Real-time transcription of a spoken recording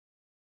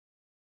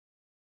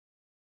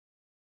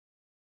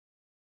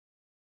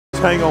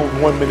hang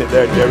on 1 minute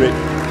there, Derek.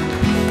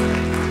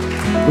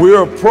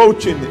 We're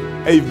approaching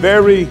a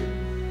very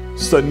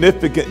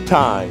significant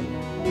time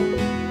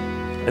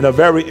and a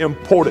very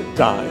important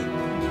time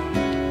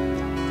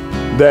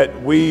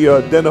that we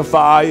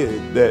identify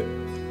that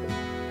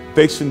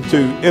fixing to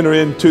enter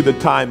into the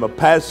time of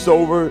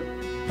Passover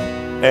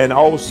and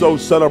also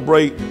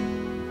celebrate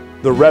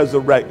the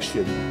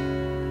resurrection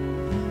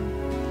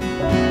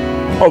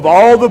of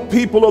all the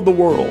people of the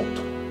world,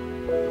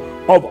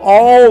 of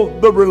all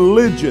the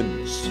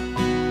religions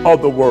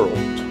of the world.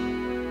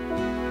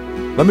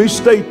 Let me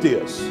state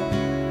this.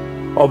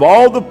 Of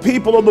all the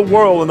people of the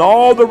world and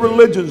all the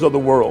religions of the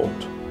world,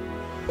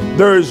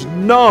 there is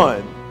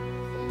none,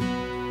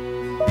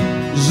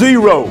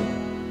 zero,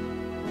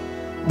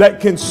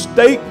 that can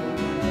stake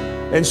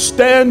and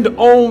stand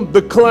on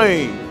the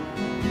claim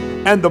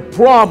and the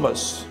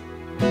promise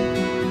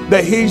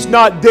that he's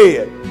not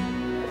dead,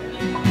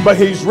 but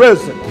he's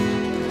risen.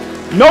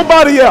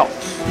 Nobody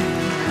else.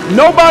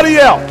 Nobody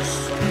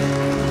else.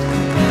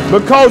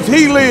 Because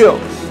he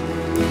lives,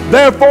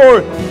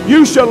 therefore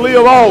you shall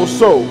live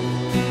also.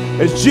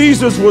 As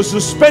Jesus was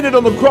suspended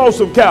on the cross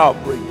of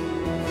Calvary,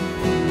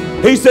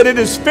 he said, "It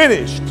is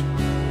finished."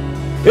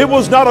 It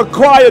was not a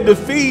cry of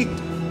defeat.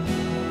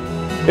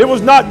 It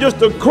was not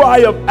just a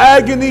cry of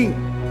agony.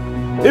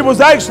 It was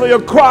actually a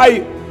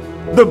cry,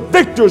 the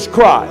victor's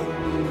cry,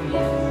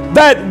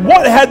 that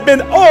what had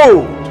been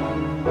owed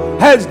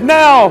has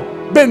now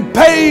been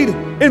paid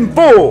in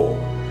full.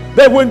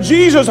 That when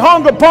Jesus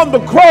hung upon the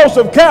cross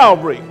of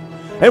Calvary,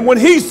 and when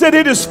he said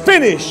it is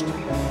finished,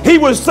 he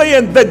was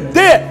saying the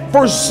debt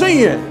for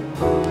sin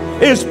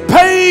is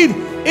paid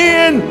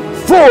in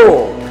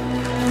full.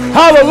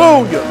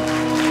 Hallelujah.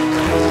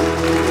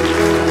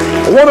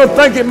 I want to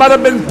think it might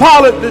have been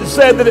Pilate that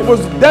said that it was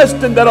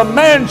destined that a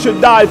man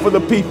should die for the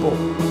people.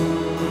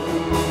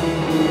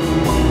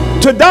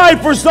 To die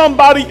for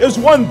somebody is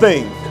one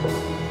thing.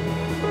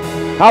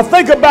 I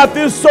think about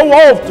this so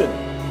often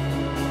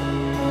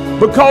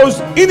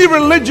because any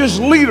religious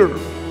leader,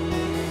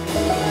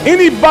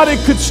 anybody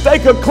could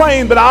stake a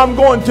claim that I'm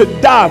going to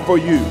die for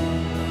you.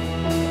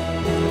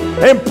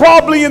 And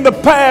probably in the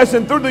past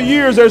and through the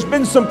years, there's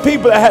been some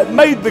people that had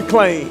made the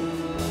claim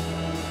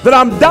that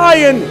I'm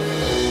dying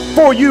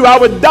for you. I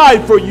would die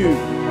for you.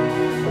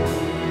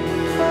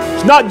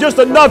 It's not just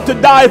enough to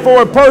die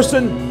for a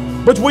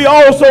person, but we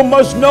also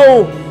must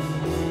know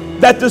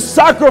that the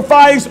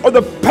sacrifice or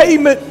the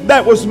payment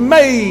that was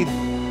made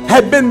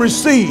had been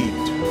received.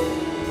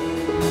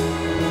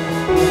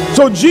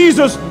 So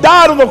Jesus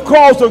died on the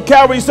cross of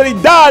Calvary. He said he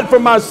died for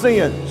my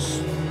sins.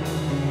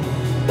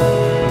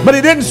 But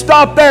he didn't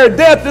stop there.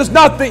 Death is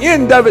not the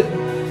end of it.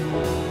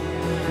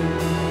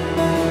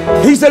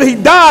 He said he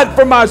died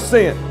for my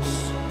sins.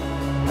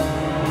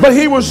 But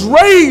he was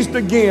raised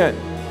again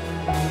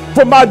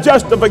for my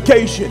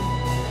justification.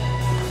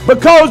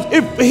 Because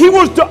if he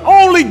was to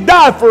only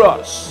die for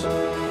us,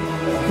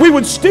 we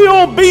would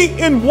still be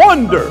in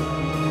wonder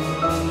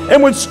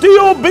and would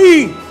still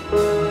be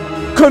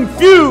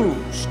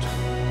confused.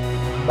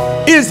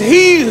 Is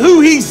he who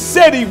he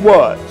said he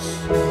was?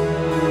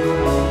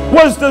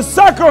 Was the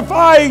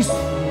sacrifice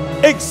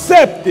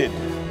accepted?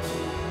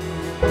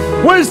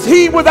 Was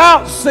he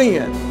without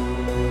sin?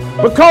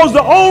 Because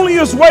the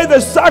onlyest way the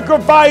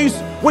sacrifice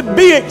would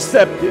be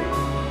accepted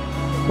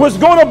was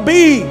going to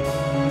be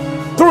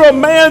through a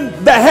man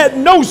that had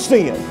no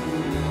sin.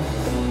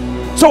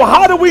 So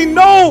how do we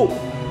know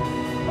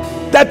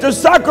that the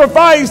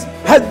sacrifice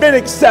has been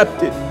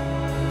accepted?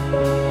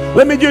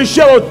 Let me just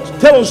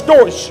tell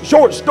a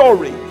short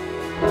story.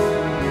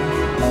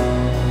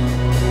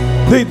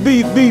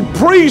 The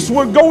priest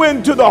would go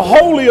into the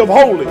Holy of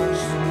Holies.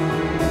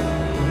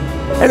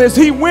 And as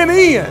he went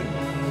in,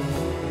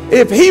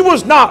 if he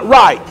was not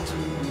right,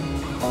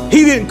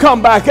 he didn't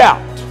come back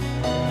out.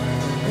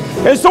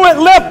 And so it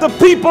left the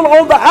people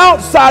on the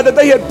outside that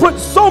they had put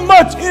so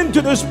much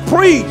into this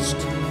priest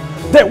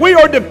that we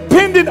are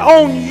dependent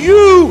on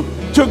you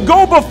to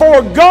go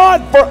before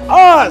God for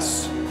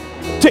us,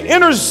 to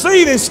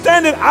intercede and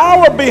stand in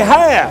our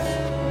behalf,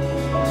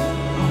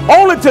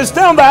 only to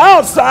stand on the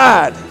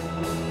outside.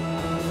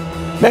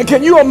 Man,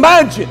 can you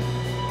imagine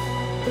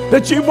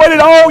that you waited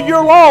all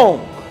year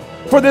long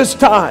for this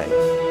time?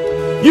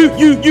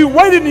 You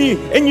waited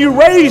and you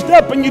raised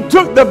up and you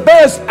took the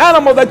best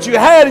animal that you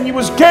had and you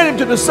was carrying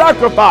to the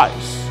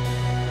sacrifice,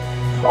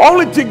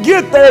 only to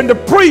get there and the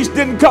priest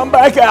didn't come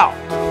back out.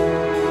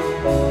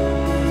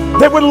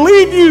 They would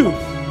leave you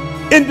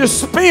in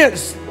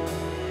suspense.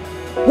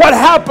 What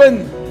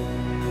happened?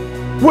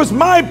 Was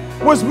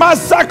my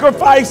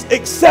sacrifice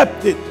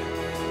accepted?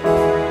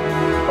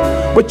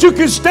 But you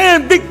can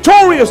stand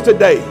victorious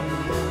today,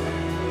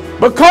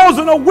 because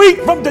in a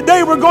week from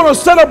today we're going to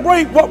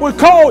celebrate what we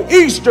call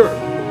Easter,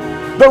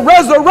 the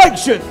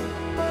resurrection.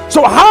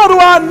 So how do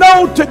I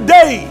know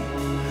today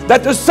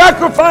that the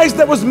sacrifice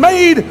that was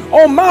made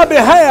on my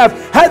behalf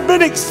had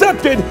been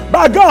accepted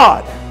by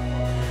God?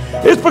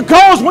 It's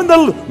because when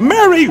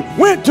Mary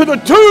went to the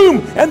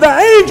tomb and the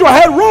angel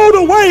had rolled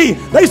away me.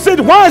 They said,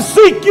 why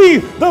seek ye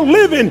the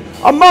living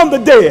among the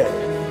dead?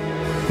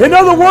 In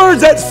other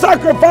words, that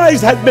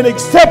sacrifice had been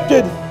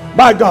accepted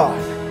by God.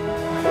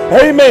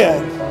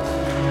 Amen.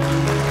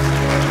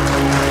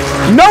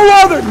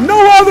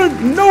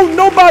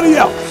 Nobody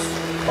else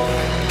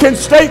can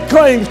stake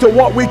claims to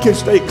what we can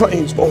stake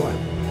claims for.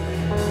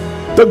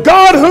 The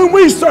God whom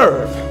we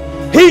serve,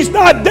 He's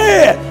not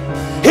dead.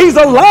 He's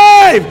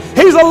alive.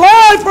 He's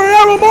alive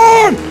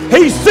forevermore.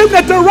 He's sitting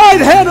at the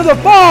right hand of the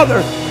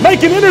Father,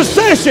 making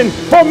intercession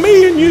for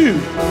me and you.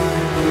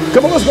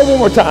 Come on, let's go one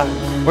more time.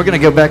 We're going to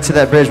go back to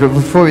that bridge, but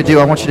before we do,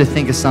 I want you to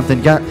think of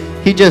something. God,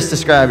 He just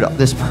described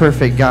this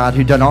perfect God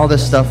who done all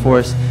this stuff for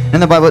us. In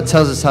the Bible, it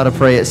tells us how to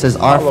pray. It says,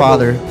 Our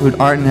Father, who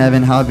art in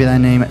heaven, hallowed be thy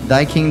name.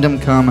 Thy kingdom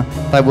come,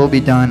 thy will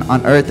be done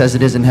on earth as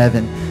it is in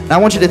heaven. Now,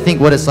 I want you to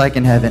think what it's like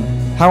in heaven.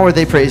 How are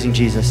they praising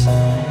Jesus?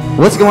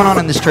 What's going on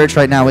in this church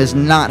right now is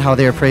not how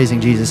they're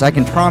praising Jesus. I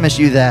can promise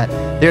you that.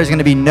 There's going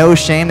to be no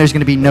shame. There's going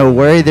to be no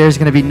worry. There's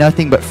going to be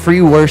nothing but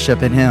free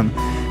worship in Him.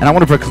 And I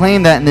want to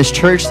proclaim that in this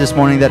church this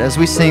morning, that as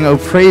we sing, oh,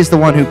 praise the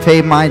one who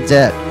paid my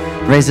debt,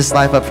 raised this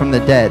life up from the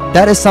dead.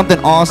 That is something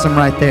awesome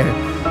right there.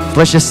 So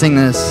let's just sing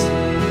this.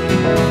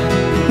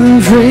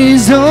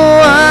 Praise the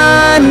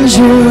one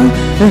who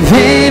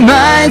paid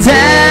my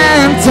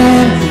debt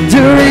and to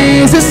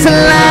raise this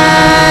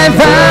life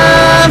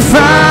up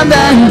from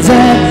the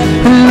dead.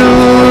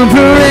 Lord,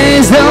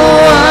 praise the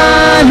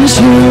one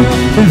who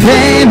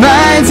paid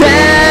my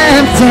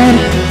debt and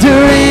to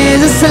raise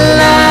this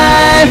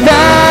life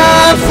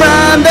up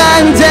from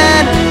the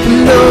dead.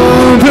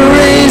 Lord,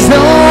 praise the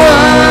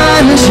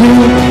one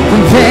who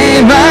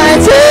paid my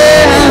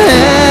debt.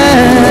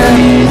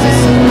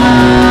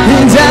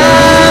 And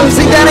I'll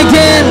sing that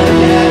again.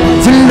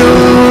 To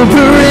Lord,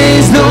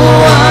 praise the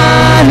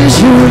one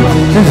who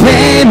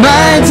paid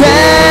my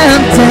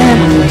debt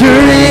and to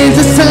raise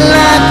us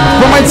alive.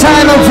 One more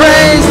time, oh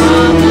praise.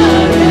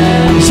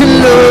 To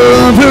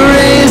Lord,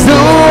 praise the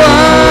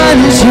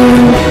one who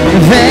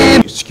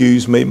paid.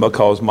 Excuse me,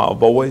 because my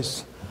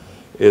voice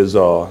is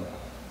a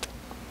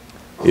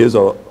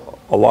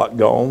lot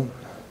gone,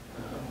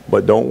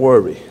 but don't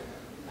worry.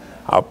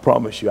 I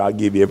promise you, I'll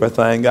give you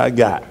everything I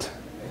got.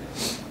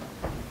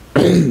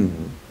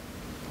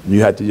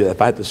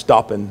 If I had to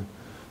stop and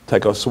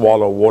take a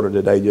swallow of water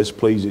today, just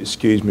please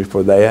excuse me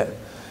for that.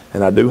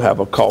 And I do have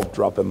a cough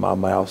drop in my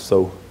mouth,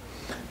 so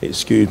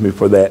excuse me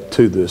for that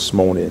too this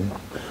morning.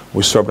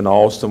 We serve an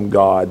awesome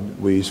God.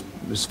 We're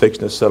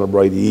fixing to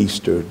celebrate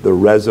Easter, the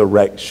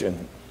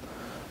resurrection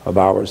of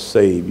our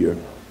Savior.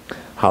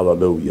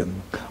 Hallelujah.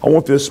 I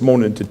want this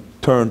morning to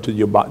turn to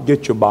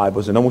get your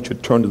Bibles, and I want you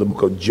to turn to the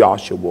book of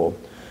Joshua,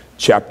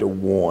 chapter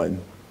 1.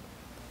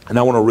 And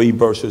I want to read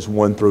verses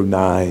 1 through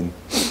 9.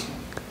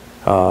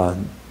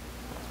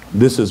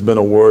 This has been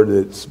a word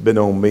that's been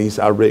on me.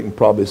 I've written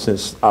probably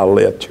since I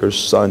left here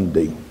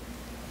Sunday.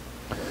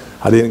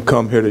 I didn't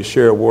come here to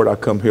share a word. I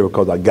come here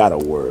because I got a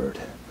word.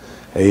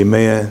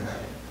 Amen.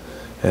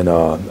 And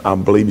I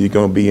believe you're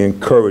going to be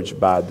encouraged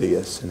by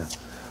this. And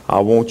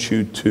I want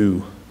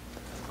to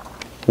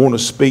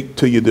speak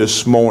to you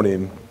this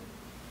morning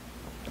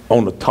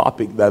on the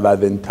topic that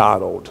I've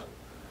entitled,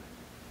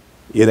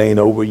 It Ain't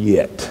Over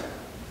Yet.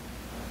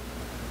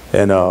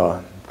 And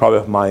probably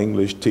if my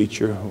English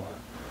teacher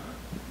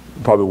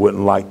probably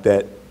wouldn't like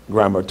that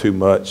grammar too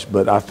much,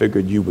 but I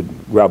figured you would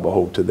grab a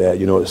hold to that.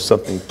 You know, it's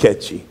something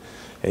catchy.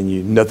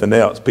 And nothing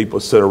else. People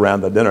sit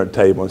around the dinner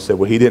table and say,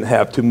 well, he didn't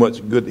have too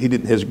much good.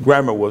 His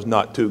grammar was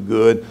not too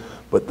good.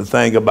 But the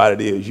thing about it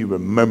is you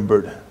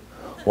remembered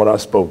what I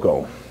spoke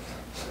on.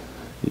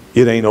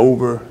 It ain't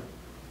over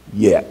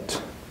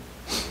yet.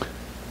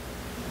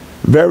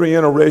 Very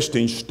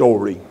interesting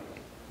story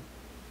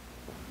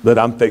that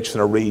I'm fixing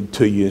to read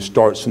to you. It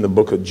starts in the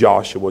book of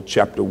Joshua,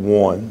 chapter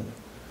 1.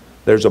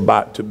 There's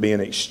about to be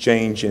an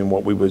exchange in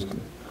what we was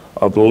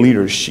of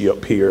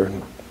leadership here.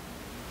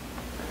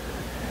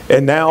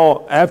 And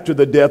now, after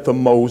the death of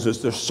Moses,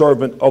 the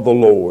servant of the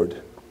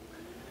Lord,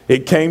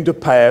 it came to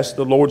pass,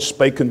 the Lord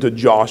spake unto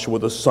Joshua,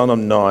 the son of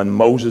Nun,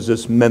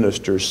 Moses'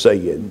 minister,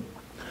 saying,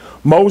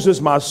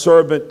 Moses, my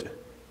servant,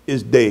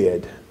 is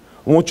dead.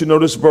 I want you to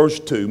notice verse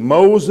 2.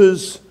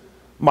 Moses,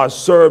 my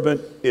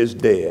servant, is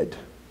dead.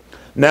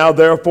 Now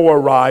therefore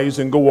arise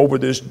and go over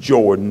this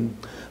Jordan,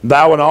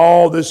 thou and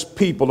all this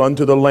people,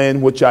 unto the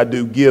land which I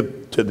do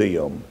give to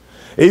them,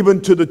 even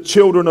to the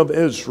children of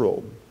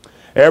Israel.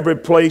 Every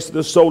place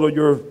the sole of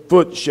your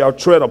foot shall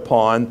tread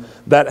upon,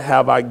 that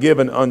have I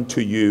given unto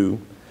you,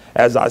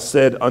 as I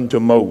said unto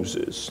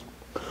Moses.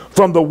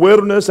 From the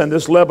wilderness and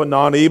this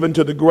Lebanon, even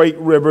to the great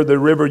river, the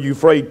river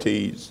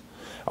Euphrates,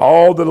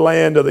 all the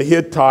land of the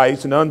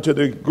Hittites, and unto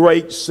the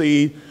great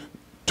sea,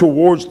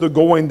 towards the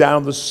going down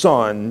of the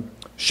sun,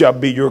 shall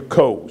be your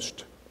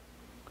coast.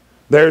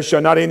 There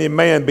shall not any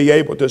man be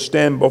able to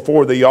stand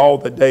before thee all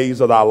the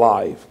days of thy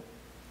life.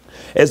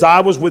 As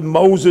I was with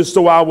Moses,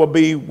 so I will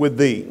be with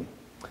thee.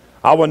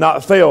 I will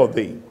not fail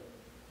thee,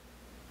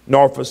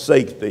 nor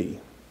forsake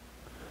thee.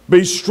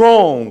 Be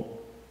strong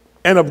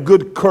and of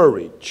good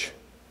courage.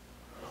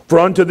 For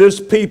unto this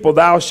people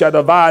thou shalt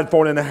divide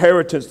for an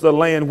inheritance the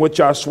land which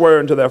I swear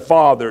unto their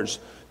fathers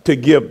to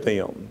give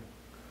them.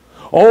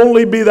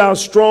 Only be thou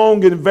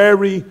strong and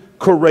very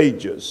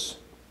courageous,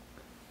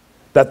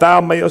 that thou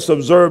mayest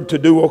observe to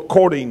do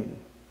according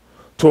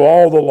to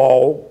all the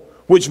law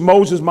which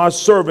Moses my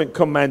servant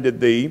commanded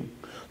thee.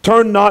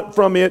 Turn not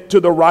from it to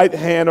the right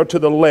hand or to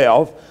the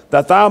left,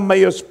 that thou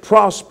mayest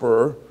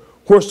prosper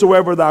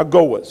wheresoever thou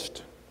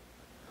goest.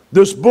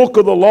 This book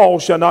of the law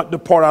shall not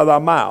depart out of thy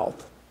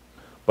mouth,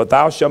 but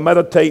thou shalt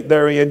meditate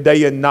therein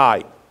day and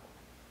night,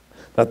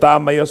 that thou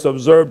mayest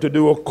observe to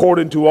do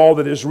according to all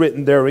that is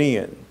written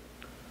therein.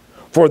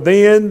 For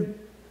then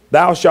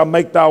thou shalt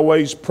make thy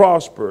ways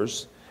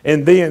prosperous,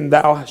 and then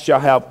thou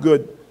shalt have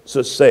good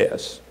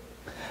success.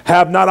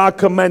 Have not I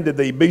commanded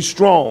thee? Be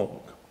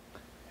strong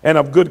and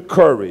of good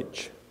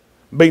courage.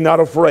 Be not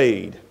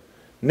afraid,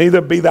 neither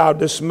be thou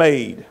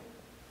dismayed.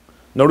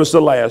 Notice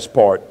the last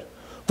part.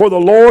 For the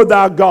Lord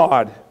thy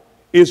God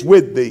is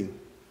with thee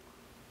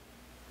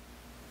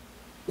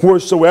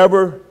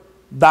wheresoever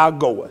thou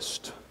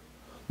goest.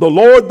 The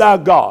Lord thy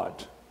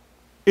God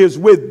is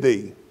with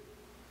thee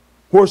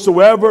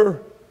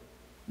wheresoever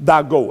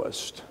thou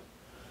goest.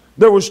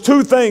 There was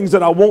two things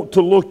that I want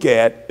to look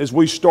at as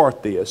we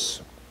start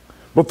this.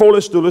 Before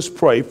let's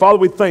pray. Father,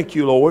 we thank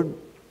you, Lord,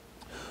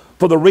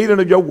 for the reading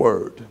of your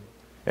word.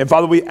 And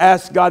Father, we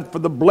ask God for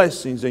the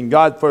blessings and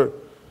God for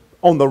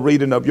on the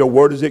reading of your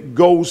word as it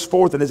goes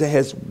forth and as it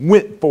has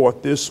went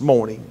forth this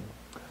morning.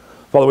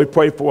 Father, we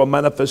pray for a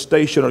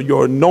manifestation of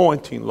your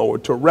anointing,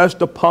 Lord, to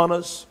rest upon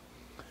us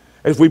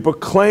as we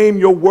proclaim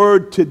your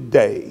word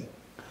today.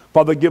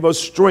 Father, give us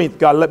strength.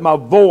 God, let my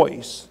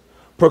voice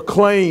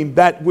proclaim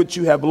that which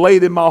you have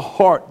laid in my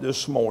heart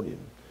this morning.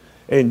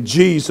 In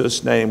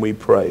Jesus' name we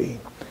pray.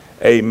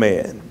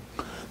 Amen.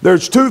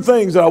 There's two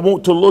things that I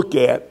want to look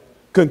at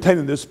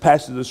containing this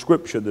passage of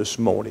scripture this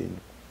morning.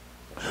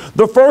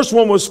 The first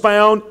one was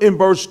found in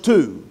verse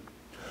 2,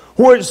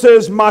 where it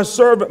says, my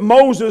servant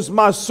Moses,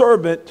 my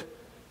servant,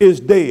 is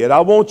dead.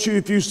 I want you,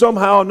 if you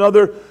somehow or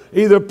another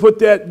either put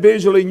that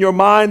visually in your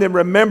mind and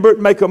remember it,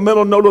 make a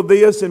mental note of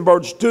this in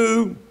verse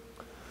 2,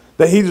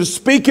 that he is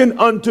speaking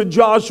unto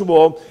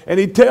Joshua and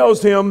he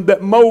tells him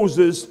that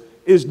Moses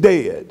is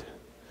dead.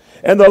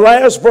 And the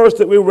last verse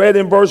that we read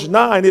in verse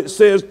 9, it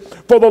says,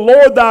 for the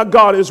Lord thy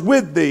God is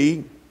with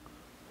thee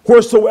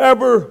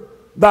wheresoever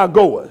thou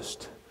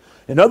goest.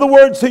 In other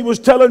words, he was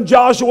telling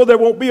Joshua, there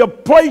won't be a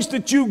place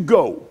that you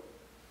go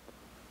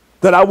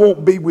that I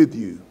won't be with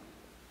you.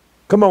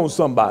 Come on,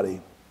 somebody.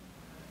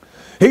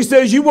 He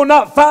says, you will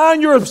not find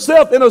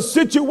yourself in a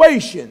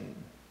situation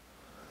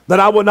that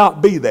I will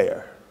not be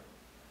there.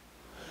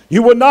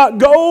 You will not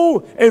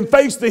go and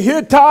face the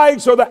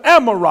Hittites or the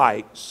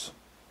Amorites.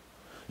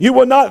 You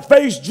will not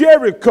face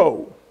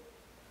Jericho,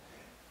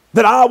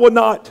 that I will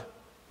not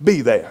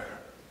be there.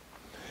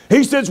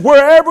 He says,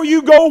 wherever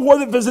you go,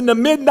 whether if it's in the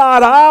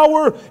midnight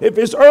hour, if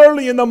it's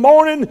early in the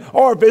morning,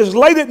 or if it's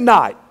late at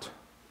night,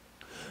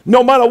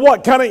 no matter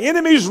what kind of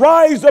enemies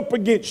rise up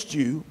against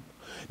you,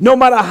 no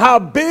matter how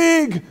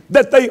big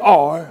that they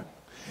are,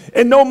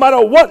 and no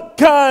matter what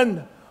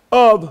kind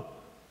of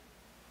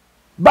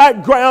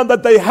background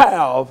that they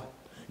have,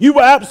 you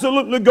will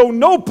absolutely go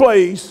no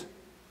place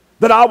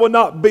that I will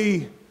not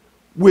be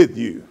with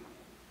you.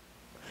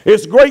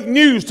 It's great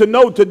news to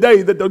know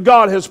today that the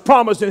God has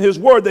promised in his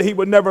word that he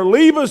would never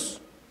leave us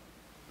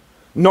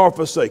nor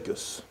forsake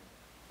us.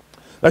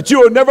 That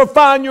you will never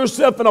find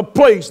yourself in a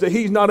place that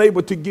he's not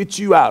able to get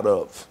you out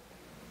of.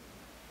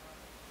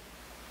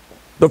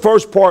 The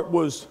first part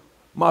was,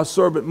 my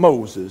servant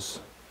Moses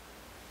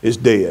is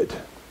dead.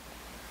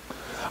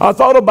 I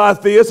thought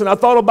about this, and I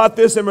thought about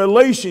this in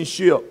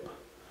relationship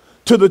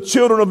to the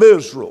children of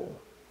Israel.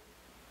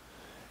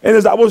 And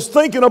as I was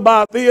thinking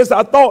about this,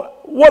 I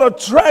thought, what a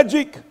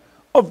tragic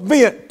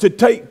event to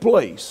take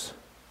place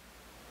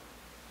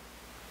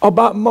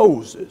about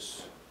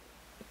Moses.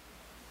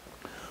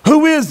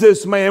 Who is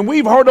this man?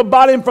 We've heard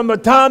about him from the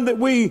time that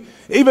we,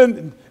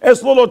 even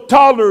as little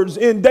toddlers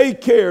in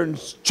daycare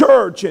and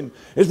church, and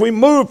as we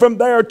moved from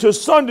there to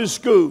Sunday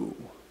school.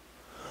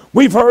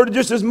 We've heard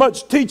just as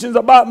much teachings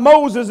about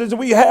Moses as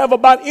we have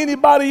about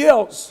anybody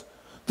else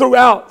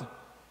throughout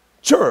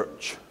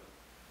church.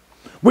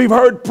 We've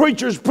heard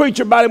preachers preach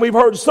about him. We've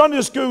heard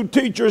Sunday school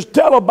teachers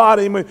tell about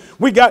him.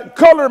 We got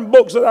coloring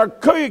books that our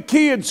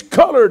kids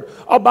colored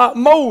about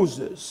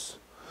Moses.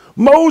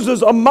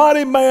 Moses, a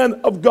mighty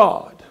man of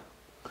God.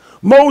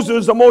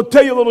 Moses, I'm going to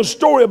tell you a little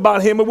story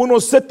about him, and we're going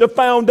to set the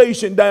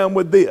foundation down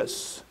with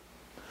this.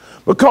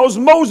 Because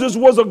Moses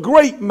was a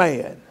great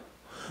man.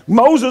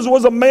 Moses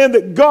was a man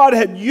that God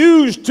had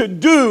used to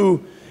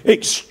do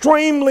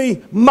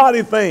extremely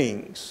mighty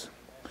things.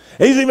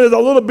 He's even as a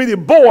little bitty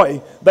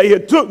boy, they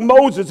had took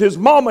Moses, his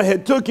mama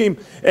had took him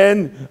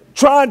and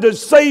tried to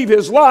save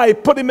his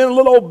life, put him in a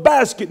little old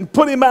basket and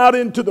put him out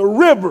into the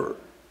river.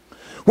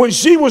 When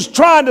she was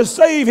trying to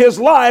save his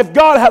life,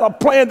 God had a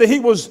plan that he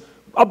was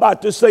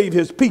about to save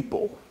his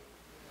people.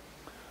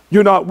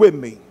 You're not with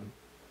me.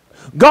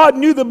 God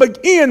knew the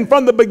end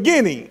from the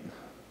beginning.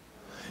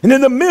 And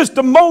in the midst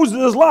of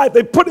Moses' life,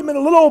 they put him in a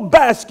little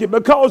basket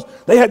because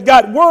they had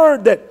got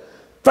word that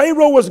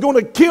Pharaoh was going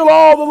to kill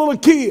all the little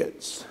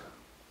kids.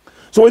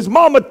 So his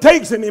mama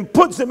takes him and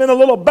puts him in a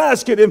little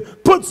basket and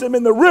puts him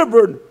in the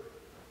river.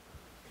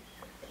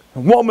 A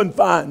woman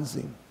finds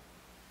him.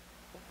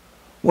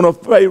 One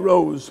of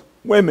Pharaoh's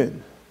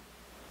women.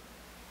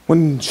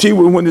 When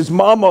his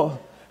mama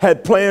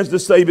had plans to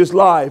save his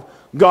life,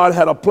 God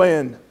had a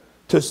plan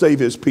to save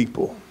his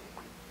people.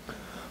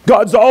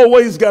 God's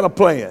always got a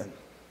plan.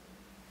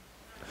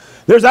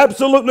 There's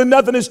absolutely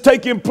nothing that's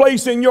taking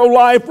place in your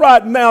life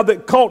right now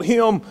that caught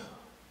him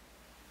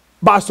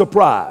by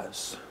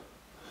surprise.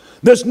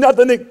 There's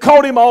nothing that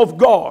caught him off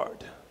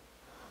guard.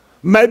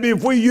 Maybe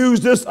if we use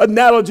this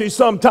analogy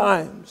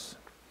sometimes,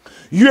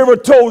 you ever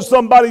told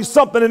somebody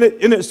something and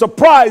it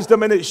surprised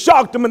them and it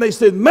shocked them and they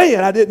said,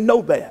 man, I didn't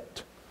know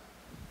that.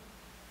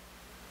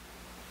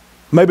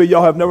 Maybe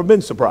y'all have never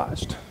been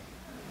surprised.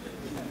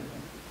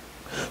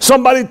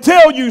 Somebody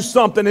tell you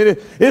something and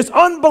it's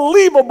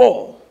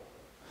unbelievable.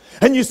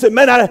 And you say,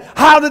 man,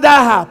 how did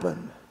that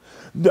happen?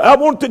 I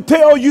want to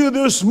tell you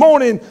this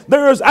morning,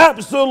 there is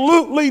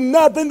absolutely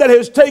nothing that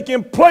has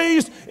taken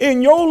place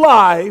in your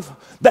life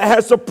that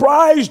has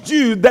surprised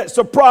you that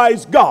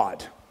surprised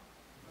God.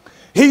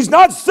 He's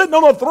not sitting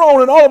on a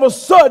throne and all of a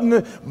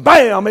sudden,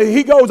 bam,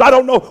 he goes, I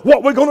don't know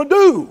what we're going to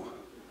do.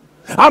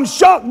 I'm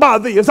shocked by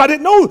this. I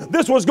didn't know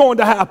this was going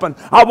to happen.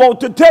 I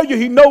want to tell you,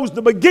 he knows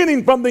the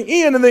beginning from the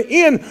end and the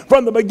end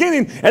from the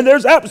beginning. And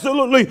there's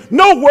absolutely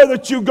nowhere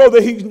that you go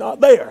that he's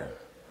not there.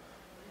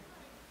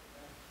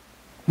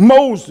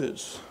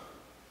 Moses,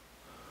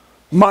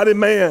 mighty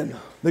man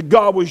that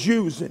God was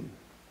using,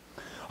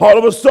 all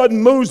of a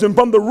sudden moves him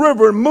from the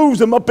river and moves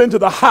him up into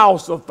the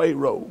house of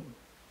Pharaoh.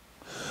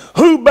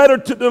 Who better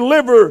to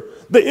deliver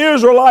the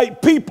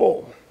Israelite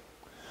people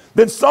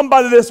than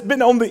somebody that's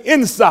been on the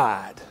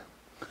inside,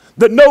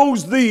 that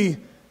knows the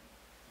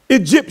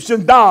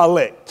Egyptian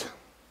dialect,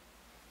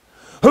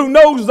 who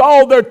knows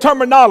all their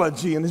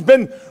terminology and has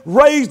been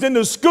raised in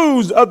the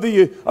schools of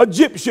the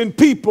Egyptian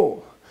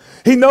people.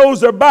 He knows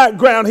their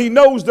background. He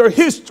knows their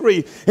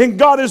history. And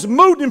God has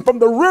moved him from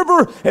the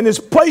river and has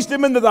placed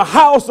him into the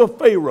house of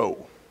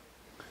Pharaoh.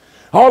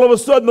 All of a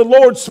sudden the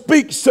Lord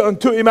speaks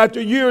unto him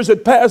after years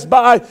had passed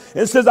by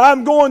and says,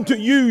 I'm going to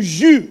use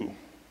you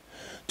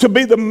to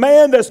be the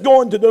man that's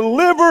going to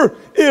deliver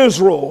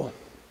Israel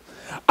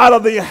out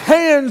of the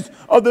hands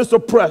of this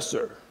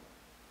oppressor,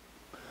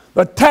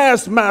 the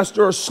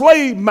taskmaster or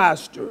slave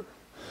master.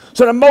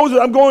 So Moses,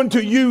 I'm going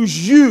to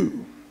use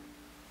you.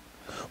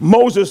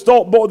 Moses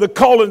thought, boy, the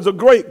calling's a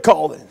great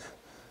calling.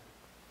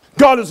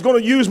 God is going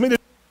to use me to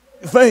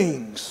do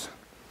things.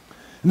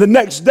 And the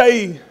next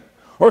day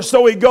or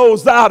so he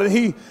goes out and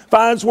he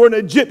finds where an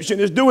Egyptian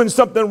is doing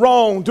something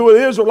wrong to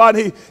an Israelite.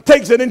 And he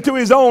takes it into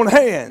his own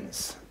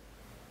hands.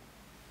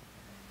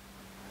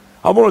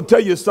 I want to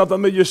tell you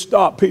something. Let me just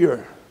stop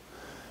here.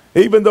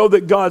 Even though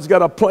that God's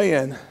got a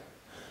plan,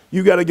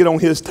 you got to get on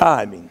his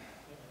timing.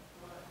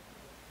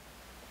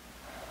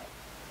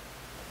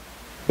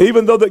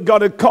 Even though that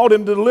God had called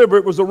him to deliver,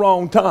 it was the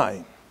wrong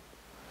time.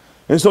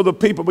 And so the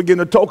people began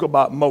to talk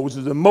about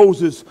Moses. And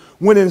Moses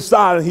went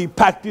inside and he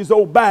packed his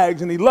old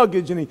bags and his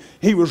luggage and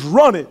he was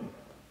running.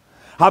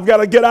 I've got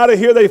to get out of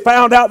here. They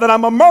found out that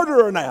I'm a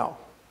murderer now.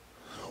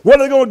 What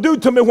are they going to do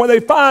to me when they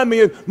find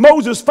me? And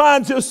Moses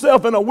finds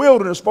himself in a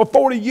wilderness for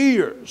 40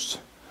 years.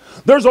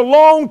 There's a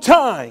long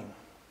time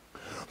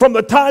from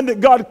the time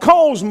that God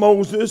calls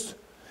Moses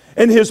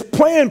and his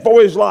plan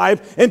for his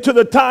life and to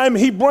the time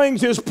he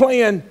brings his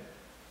plan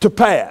to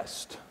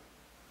pass.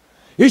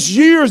 It's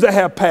years that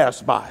have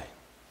passed by.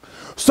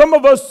 Some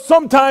of us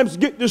sometimes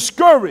get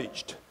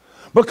discouraged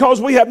because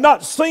we have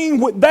not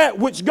seen that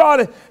which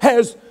God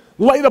has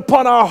laid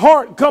upon our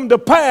heart come to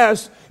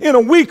pass in a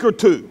week or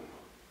two,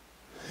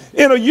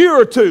 in a year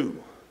or two.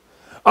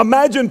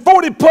 Imagine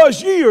 40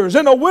 plus years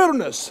in a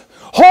wilderness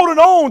holding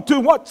on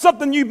to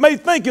something you may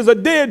think is a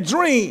dead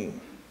dream.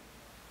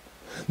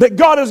 That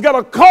God has got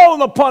a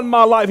calling upon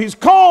my life. He's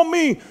called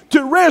me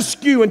to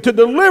rescue and to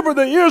deliver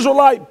the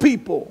Israelite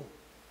people.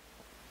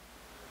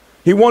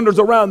 He wanders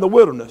around the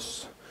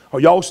wilderness. Are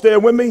y'all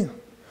staying with me?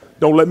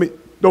 Don't let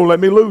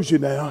me lose you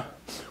now.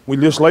 We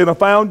just laid a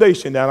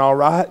foundation down, all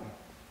right?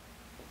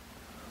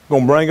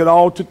 Gonna bring it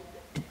all to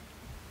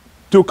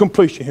a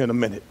completion here in a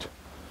minute.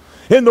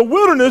 In the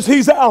wilderness,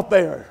 he's out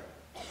there.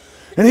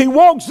 And he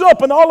walks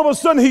up and all of a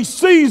sudden he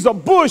sees a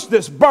bush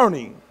that's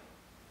burning.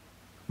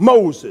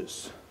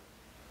 Moses.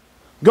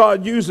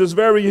 God uses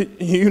very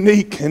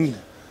unique, and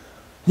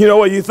you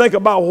know, you think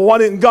about, well, why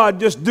didn't God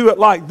just do it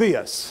like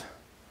this?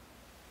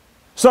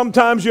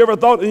 Sometimes you ever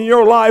thought in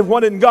your life, why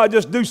didn't God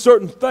just do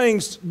certain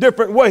things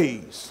different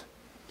ways?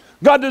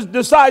 God just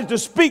decides to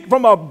speak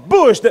from a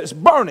bush that's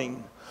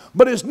burning,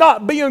 but it's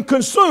not being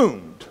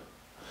consumed.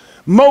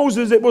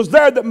 Moses, it was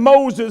there that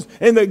Moses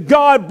and that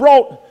God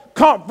brought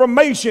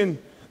confirmation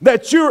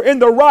that you're in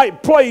the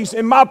right place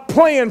and my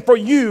plan for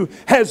you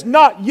has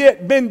not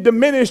yet been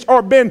diminished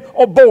or been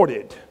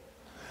aborted.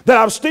 That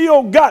I've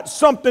still got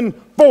something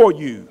for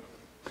you.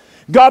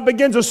 God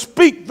begins to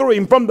speak through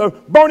him from the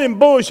burning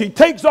bush. He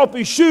takes off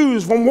his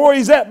shoes from where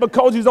he's at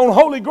because he's on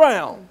holy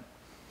ground.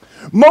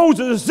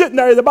 Moses is sitting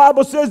there. The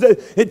Bible says that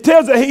it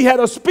tells that he had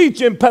a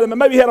speech impediment.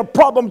 Maybe he had a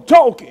problem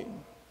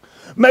talking.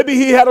 Maybe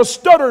he had a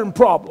stuttering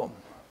problem.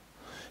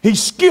 He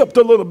skipped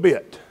a little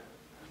bit.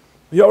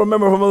 Y'all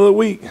remember from the other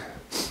week?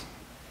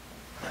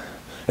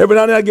 Every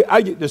now and then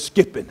I get to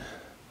skipping.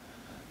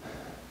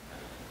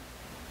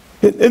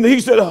 And he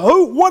said,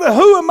 who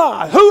am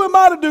I? Who am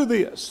I to do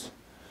this?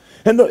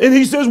 And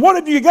he says, what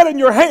have you got in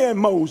your hand,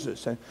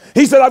 Moses? And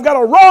he said, I've got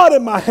a rod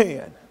in my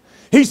hand.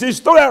 He says,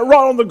 throw that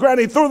rod on the ground.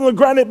 He threw it on the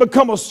ground and it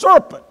become a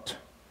serpent.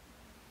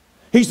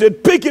 He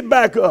said, pick it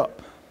back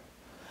up.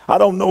 I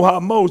don't know how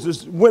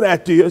Moses went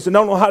at this, and I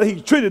don't know how he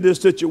treated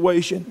this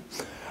situation.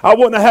 I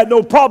wouldn't have had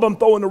no problem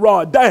throwing the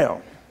rod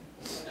down.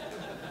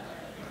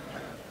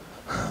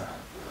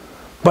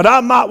 But I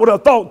might would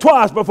have thought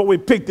twice before we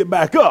picked it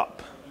back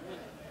up.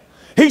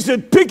 He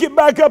said, pick it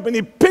back up, and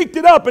he picked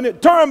it up, and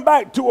it turned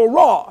back to a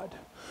rod.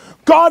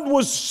 God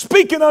was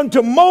speaking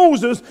unto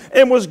Moses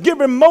and was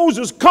giving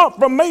Moses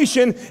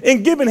confirmation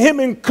and giving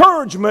him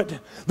encouragement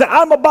that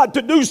I'm about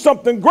to do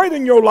something great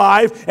in your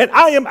life, and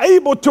I am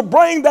able to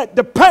bring that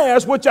to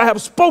pass which I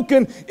have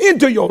spoken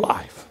into your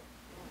life.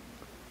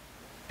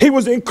 He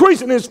was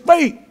increasing his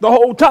faith the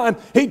whole time.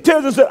 He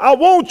tells us that I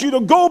want you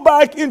to go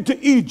back into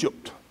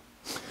Egypt.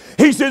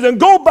 He says, and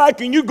go back,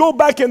 and you go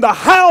back in the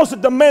house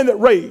of the man that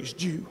raised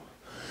you.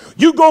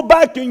 You go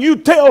back and you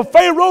tell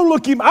Pharaoh,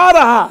 look him eye to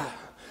eye.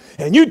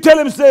 And you tell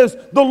him, says,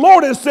 the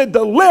Lord has said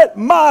to let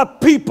my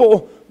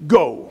people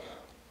go.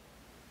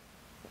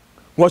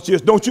 Watch this.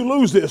 Don't you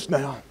lose this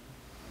now.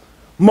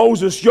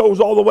 Moses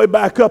shows all the way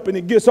back up, and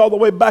he gets all the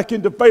way back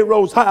into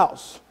Pharaoh's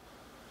house.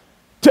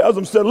 Tells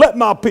him, said, let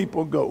my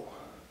people go.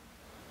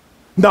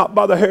 Not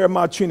by the hair of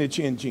my chinny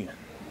chin chin.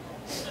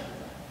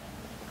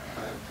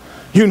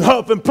 You can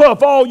huff and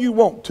puff all you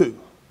want to.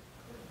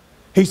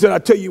 He said, I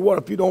tell you what,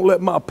 if you don't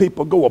let my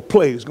people go, a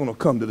plague is going to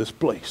come to this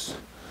place.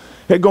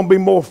 There's going to be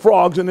more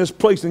frogs in this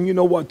place than you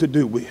know what to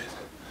do with.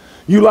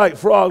 You like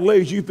frog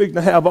legs, you think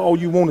to have all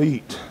you want to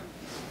eat.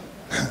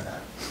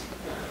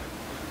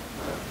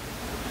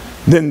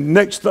 Then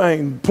next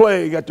thing,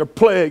 plague after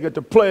plague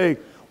after plague.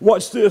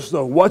 Watch this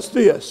though, watch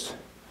this.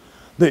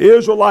 The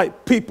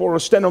Israelite people are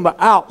standing on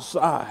the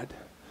outside,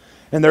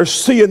 and they're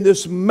seeing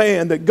this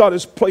man that God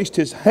has placed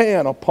his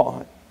hand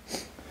upon.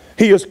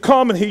 He has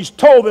come and he's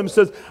told them,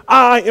 says,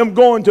 I am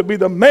going to be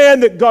the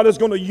man that God is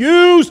going to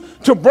use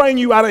to bring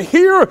you out of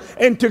here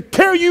and to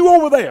carry you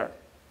over there.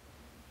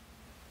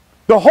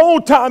 The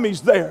whole time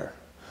he's there,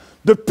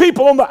 the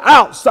people on the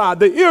outside,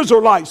 the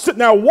Israelites sitting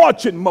there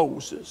watching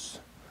Moses.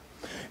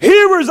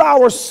 Here is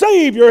our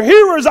Savior.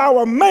 Here is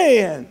our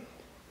man.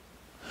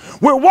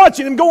 We're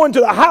watching him go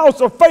into the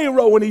house of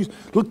Pharaoh, and he's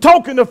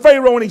talking to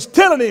Pharaoh, and he's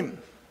telling him,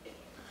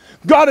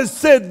 God has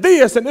said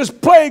this, and this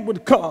plague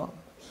would come.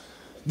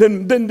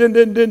 Then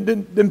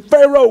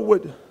Pharaoh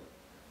would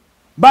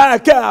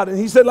back out, and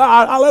he said,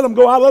 I'll let him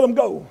go, I'll let him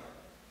go.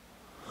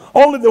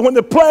 Only that when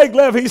the plague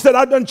left, he said,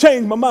 I done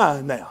changed my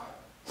mind now.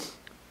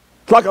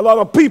 It's like a lot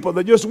of people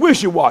that just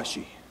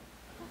wishy-washy.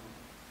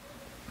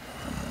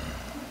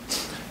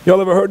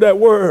 Y'all ever heard that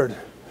word?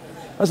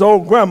 That's an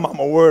old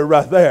grandmama word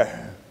right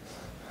there.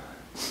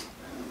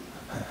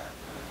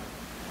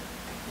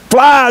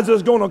 Flies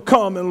is going to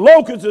come, and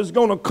locusts is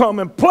going to come,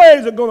 and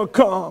plagues are going to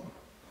come.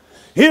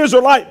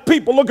 Israelite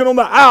people looking on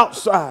the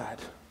outside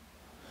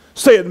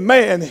saying,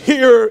 man,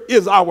 here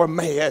is our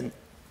man.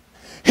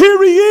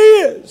 Here he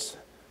is.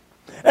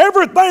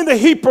 Everything that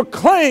he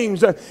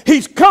proclaims,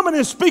 he's coming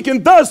and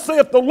speaking, thus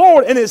saith the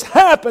Lord, and it's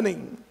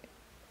happening.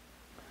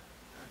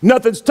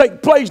 Nothing's taken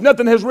place,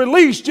 nothing has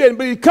released yet,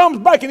 but he comes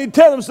back and he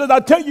tells them, says, I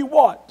tell you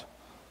what.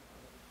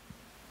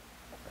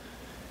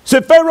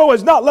 Said, Pharaoh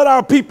has not let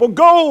our people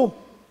go,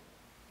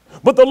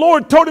 but the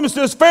Lord told him,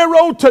 says,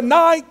 Pharaoh,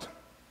 tonight,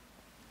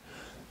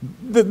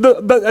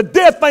 the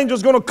death angel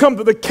is going to come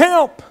to the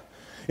camp.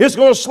 It's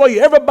going to slay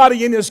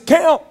everybody in this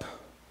camp.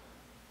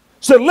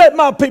 Said, let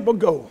my people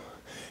go.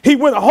 He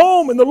went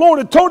home, and the Lord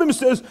had told him,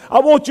 says, I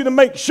want you to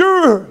make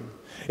sure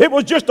it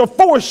was just a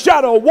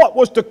foreshadow of what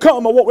was to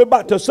come or what we're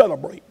about to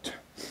celebrate.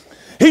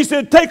 He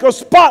said, take a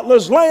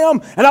spotless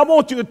lamb, and I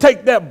want you to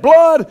take that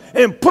blood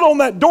and put on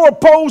that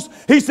doorpost.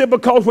 He said,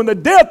 because when the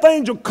death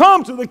angel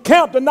comes to the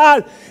camp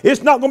tonight,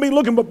 it's not going to be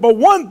looking but for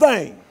one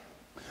thing.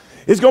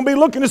 It's going to be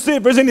looking to see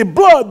if there's any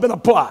blood been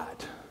applied.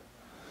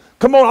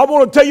 Come on, I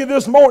want to tell you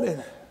this morning,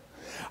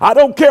 I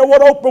don't care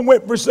what Oprah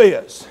Winfrey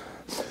says.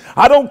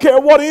 I don't care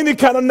what any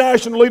kind of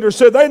national leader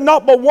says. There's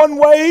not but one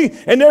way,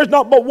 and there's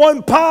not but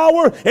one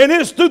power, and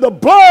it's through the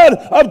blood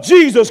of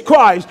Jesus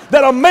Christ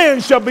that a man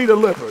shall be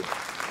delivered.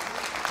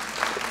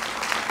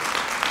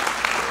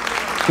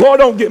 Lord,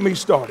 don't get me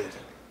started.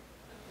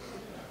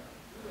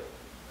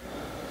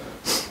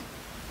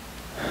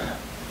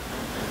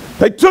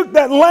 They took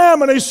that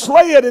lamb and they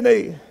slay it, and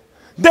the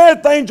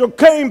death angel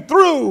came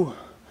through.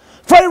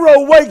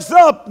 Pharaoh wakes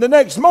up the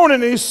next morning,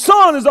 and his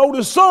son, his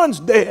oldest son's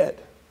dead.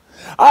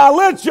 I'll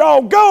let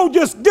y'all go,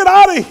 just get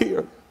out of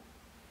here.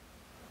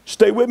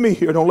 Stay with me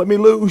here. Don't let me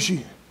lose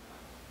you.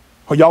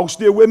 Are y'all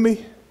still with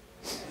me?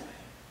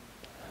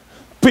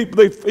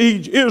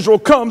 Israel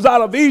comes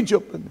out of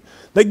Egypt, and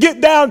they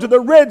get down to the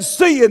Red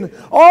Sea, and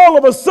all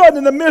of a sudden,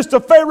 in the midst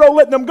of Pharaoh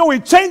letting them go, he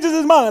changes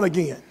his mind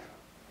again.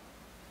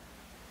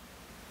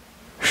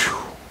 Whew.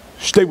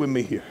 Stay with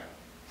me here.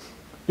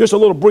 Just a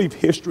little brief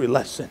history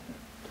lesson.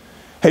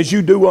 As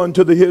you do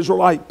unto the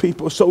Israelite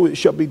people, so it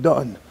shall be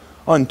done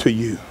unto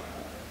you.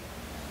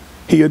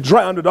 He had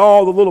drowned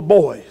all the little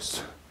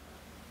boys.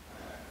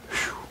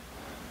 Whew.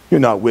 You're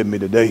not with me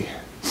today.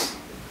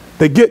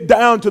 They get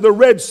down to the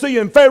Red Sea,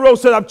 and Pharaoh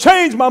said, I've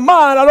changed my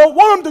mind. I don't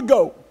want them to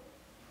go.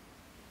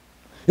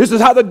 This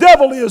is how the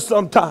devil is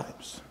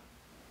sometimes,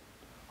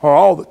 or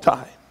all the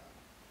time.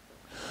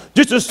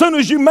 Just as soon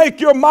as you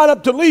make your mind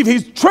up to leave,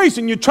 he's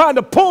tracing you, trying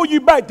to pull you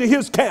back to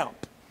his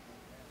camp.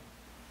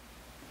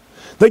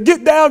 They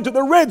get down to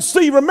the Red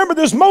Sea. Remember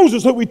this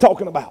Moses who we're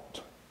talking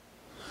about.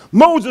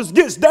 Moses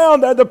gets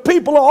down there. The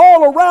people are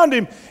all around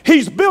him.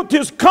 He's built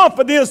his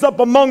confidence up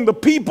among the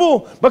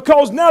people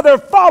because now they're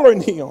following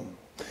him.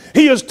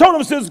 He has told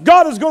them, says,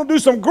 God is going to do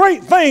some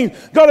great things.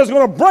 God is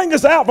going to bring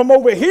us out from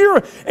over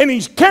here, and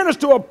he's carrying us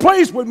to a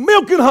place with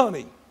milk and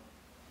honey.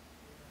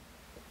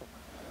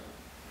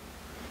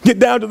 Get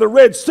down to the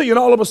Red Sea, and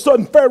all of a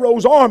sudden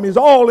Pharaoh's army is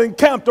all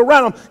encamped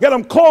around them, got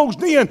them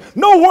closed in,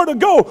 nowhere to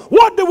go.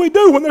 What do we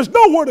do when there's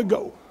nowhere to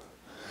go?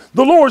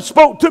 The Lord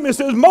spoke to me and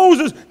says,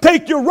 Moses,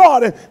 take your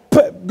rod and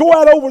go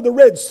out over the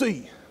Red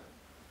Sea.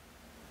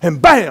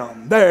 And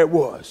bam, there it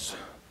was.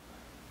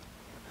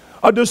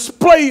 A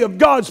display of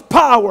God's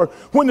power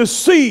when the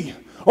sea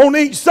on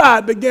each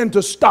side began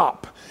to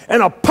stop,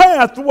 and a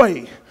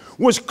pathway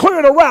was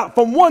clearing a route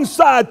from one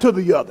side to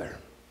the other.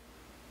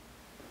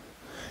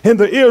 And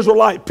the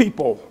Israelite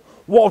people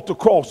walked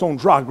across on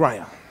dry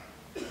ground.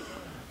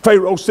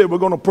 Pharaoh said, we're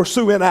going to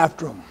pursue in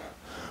after them.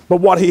 But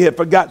what he had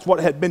forgot is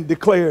what had been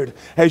declared,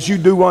 as you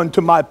do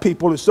unto my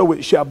people, so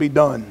it shall be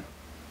done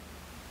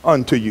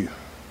unto you.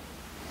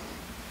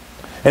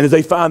 And as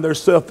they find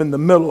themselves in the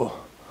middle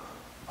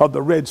of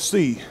the Red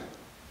Sea,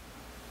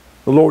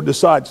 the Lord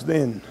decides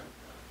then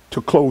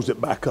to close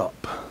it back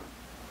up.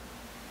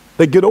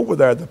 They get over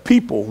there, the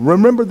people,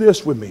 remember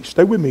this with me,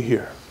 stay with me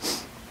here.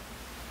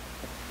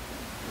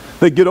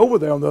 They get over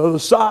there on the other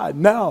side.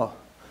 Now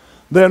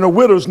they're in the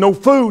wilderness, no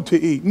food to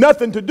eat,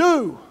 nothing to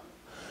do.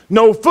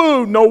 No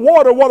food, no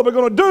water. What are we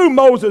going to do,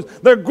 Moses?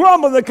 They're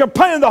grumbling, they're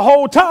complaining the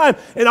whole time.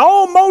 And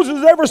all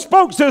Moses ever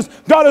spoke says,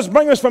 God is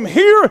bringing us from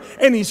here,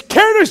 and he's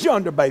carrying us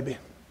yonder, baby.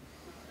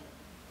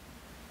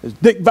 As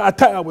Dick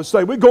Vitale would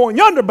say, we're going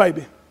yonder,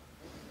 baby.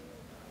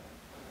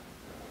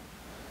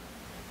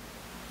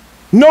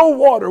 No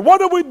water. What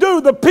do we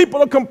do? The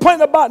people are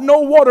complaining about no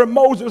water.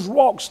 Moses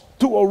walks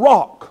to a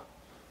rock,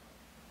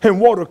 and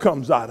water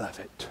comes out of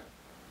it.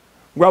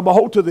 Grab a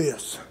hold to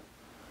this.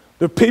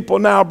 The people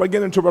now are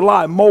beginning to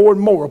rely more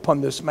and more upon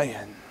this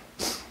man.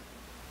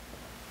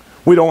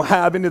 We don't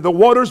have any of the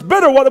water's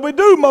bitter. What do we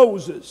do,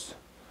 Moses?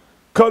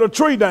 Cut a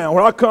tree down.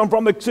 Where I come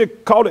from, they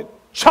called it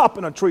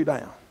chopping a tree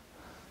down.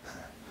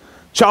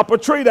 Chop a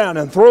tree down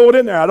and throw it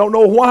in there. I don't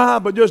know why,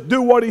 but just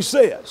do what he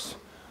says.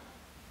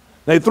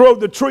 They threw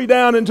the tree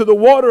down into the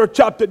water,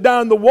 chopped it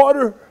down in the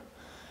water,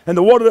 and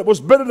the water that was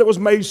bitter that was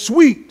made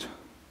sweet.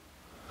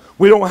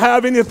 We don't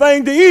have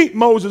anything to eat,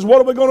 Moses.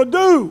 What are we going to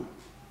do?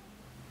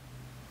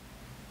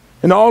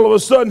 And all of a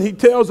sudden he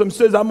tells them,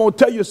 says, I'm going to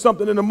tell you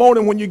something in the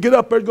morning. When you get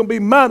up, there's going to be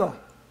manna.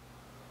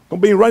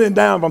 Going to be raining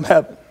down from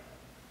heaven.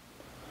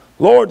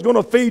 Lord's going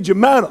to feed you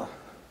manna.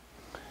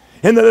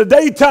 And in the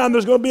daytime,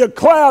 there's going to be a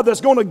cloud that's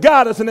going to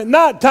guide us. And at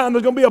nighttime,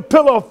 there's going to be a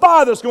pillar of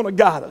fire that's going to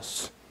guide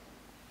us.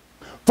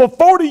 For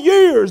 40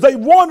 years, they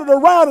wandered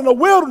around in the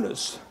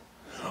wilderness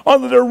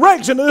under the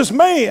direction of this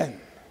man.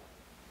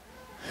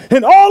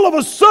 And all of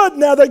a sudden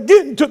now they're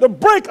getting to the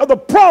brink of the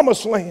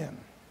promised land.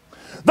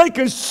 They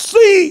can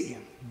see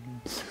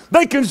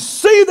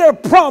their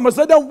promise.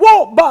 They done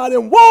walk by it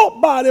and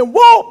walk by it and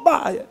walk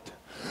by it.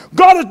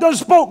 God has done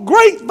spoke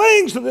great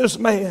things to this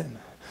man.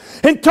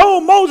 And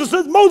told Moses,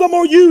 says, Moses, I'm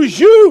going to use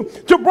you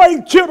to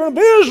bring children of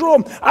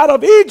Israel out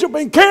of Egypt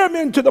and carry them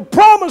into the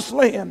promised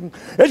land.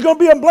 It's going to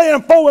be a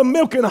land full of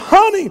milk and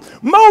honey.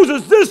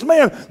 Moses, this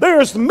man,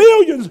 there's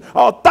millions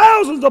or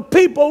thousands of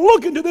people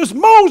looking to this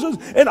Moses,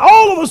 and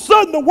all of a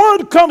sudden the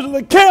word comes to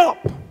the camp.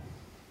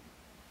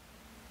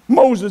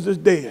 Moses is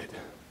dead.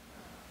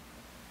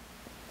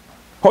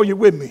 Are you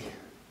with me?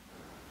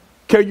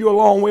 Carry you a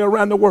long way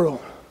around the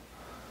world.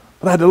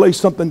 But I had to lay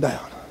something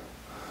down.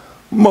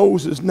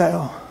 Moses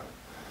now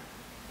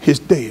is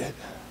dead.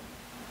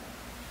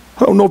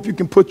 I don't know if you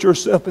can put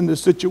yourself in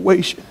this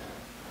situation,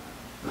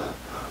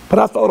 but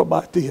I thought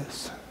about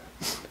this.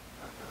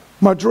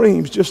 My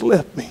dreams just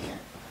left me.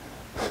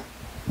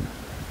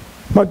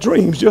 My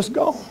dreams just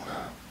gone.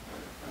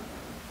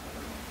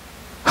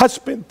 I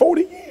spent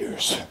 40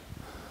 years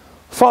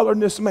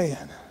following this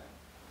man.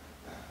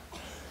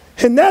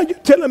 And now you're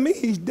telling me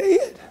he's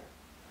dead?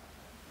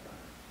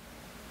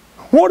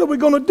 What are we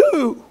going to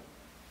do?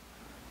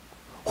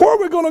 Where are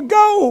we going to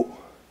go?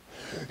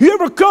 You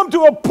ever come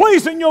to a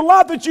place in your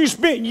life that you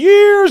spent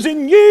years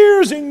and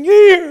years and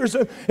years,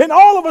 and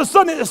all of a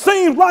sudden it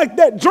seems like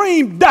that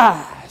dream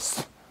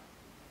dies?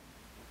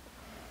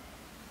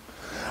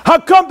 I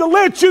come to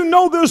let you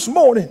know this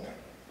morning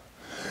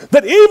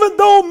that even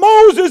though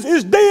Moses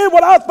is dead,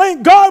 what I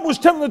think God was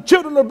telling the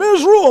children of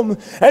Israel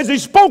as he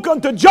spoke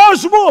unto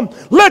Joshua,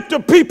 let the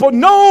people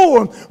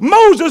know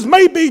Moses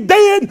may be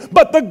dead,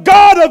 but the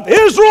God of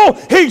Israel,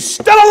 he's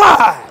still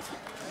alive.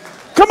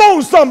 Come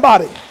on,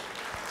 somebody.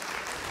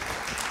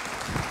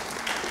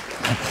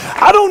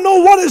 I don't know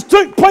what has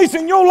took place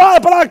in your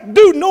life, but I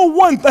do know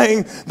one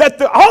thing, that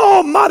the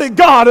Almighty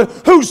God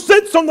who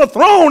sits on the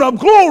throne of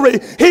glory,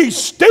 he's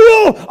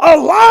still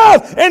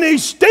alive and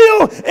he's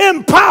still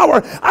in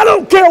power. I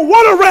don't care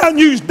what around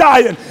you's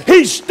dying,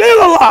 he's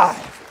still alive.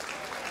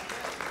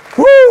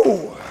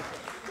 Woo!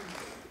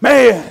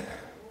 Man.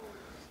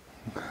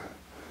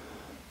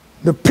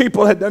 The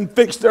people had done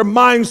fixed their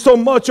minds so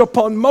much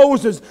upon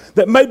Moses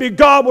that maybe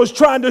God was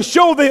trying to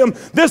show them,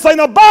 this ain't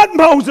about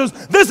Moses,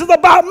 this is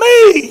about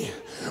me.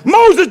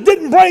 Moses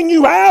didn't bring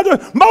you out.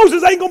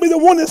 Moses ain't going to be the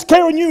one that's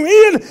carrying you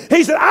in.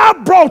 He said, I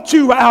brought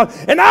you out,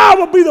 and I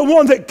will be the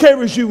one that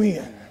carries you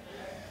in.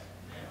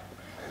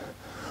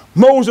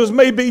 Moses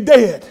may be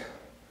dead,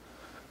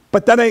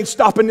 but that ain't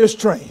stopping this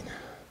train.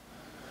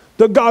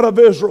 The God of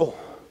Israel,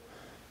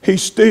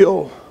 he's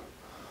still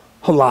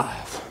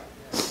alive.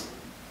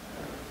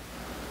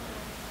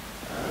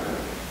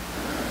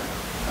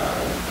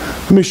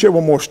 Let me share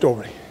one more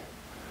story.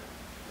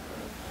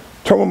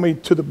 Turn with me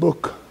to the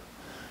book.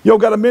 Y'all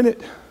got a minute?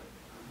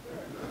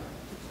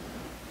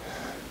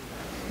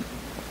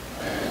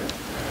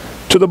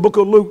 To the book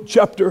of Luke,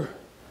 chapter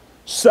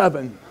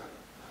 7,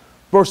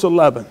 verse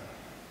 11.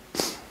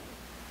 If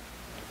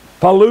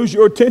I lose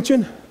your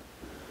attention,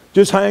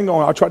 just hang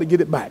on. I'll try to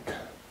get it back.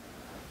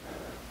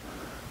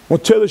 I'm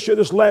going to share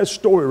this last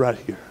story right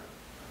here.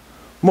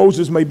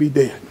 Moses may be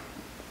dead,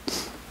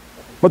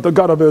 but the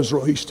God of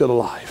Israel, he's still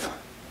alive.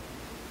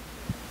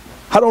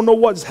 I don't know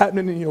what's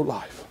happening in your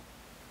life,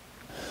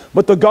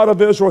 but the God of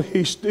Israel,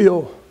 he's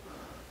still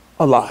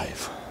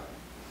alive.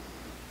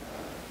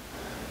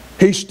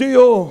 He's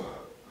still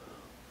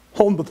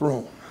on the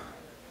throne.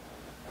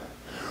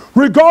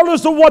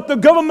 Regardless of what the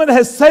government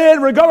has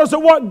said, regardless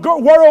of what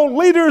world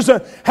leaders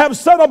have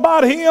said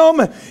about him,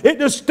 it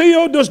just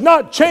still does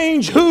not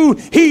change who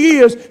he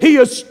is. He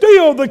is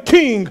still the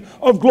King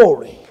of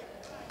glory.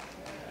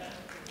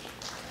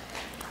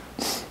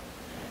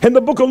 In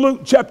the book of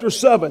Luke, chapter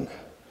 7,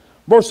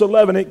 verse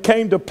 11, it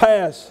came to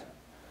pass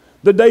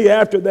the day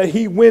after that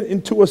he went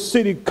into a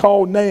city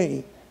called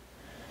Nain.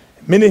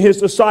 Many of his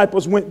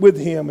disciples went with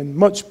him, and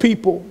much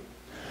people.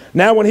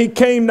 Now when he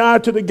came nigh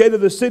to the gate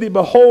of the city,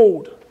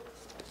 behold,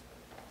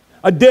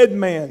 a dead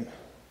man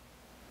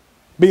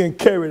being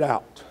carried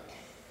out,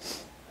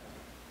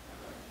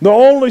 the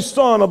only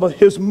son of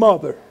his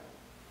mother.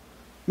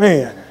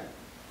 Man,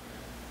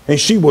 and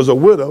she was a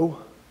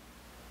widow,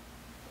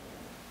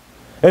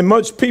 and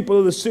much people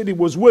of the city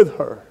was with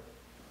her.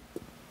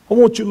 I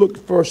want you to look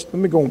first. Let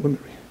me go on. Let me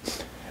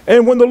read.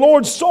 And when the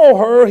Lord saw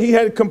her, he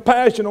had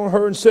compassion on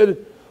her and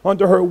said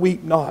unto her,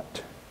 weep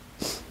not.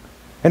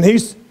 And he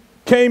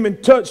came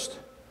and touched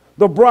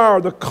the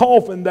briar, the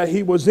coffin that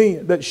he was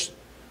in, that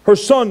her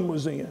son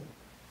was in.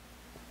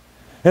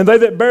 And they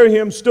that bare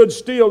him stood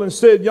still and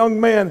said, young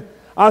man,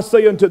 I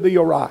say unto thee,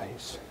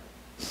 arise.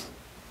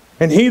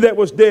 And he that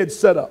was dead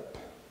sat up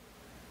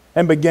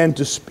and began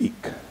to speak.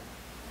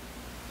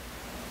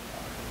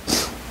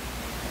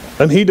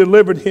 And he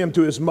delivered him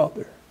to his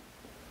mother.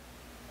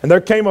 And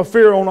there came a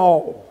fear on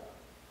all.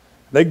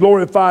 They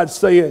glorified,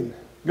 saying,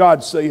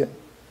 God saying,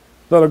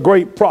 that a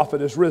great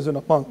prophet is risen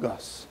among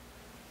us,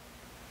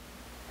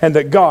 and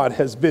that God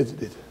has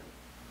visited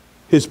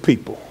his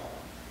people.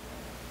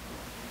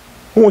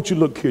 I want you to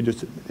look here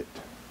just a minute.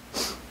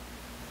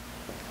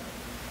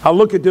 I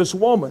look at this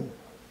woman.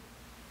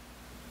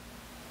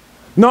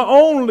 Not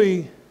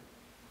only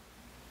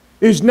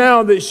is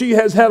now that she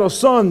has had a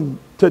son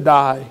to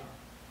die,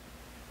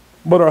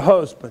 but her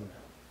husband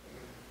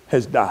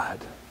has died.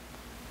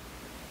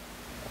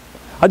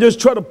 I just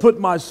try to put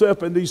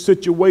myself in these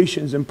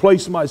situations and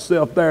place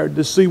myself there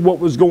to see what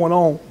was going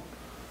on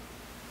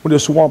with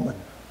this woman.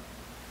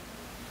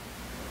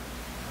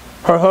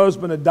 Her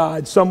husband had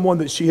died, someone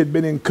that she had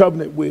been in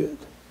covenant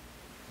with,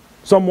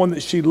 someone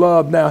that she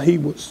loved. Now he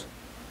was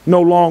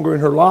no longer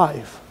in her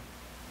life.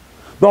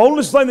 The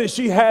only thing that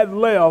she had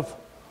left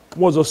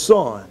was a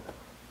son.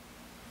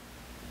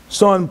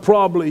 Son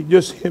probably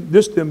just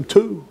them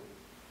two.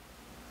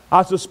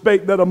 I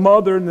suspect that a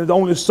mother and the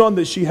only son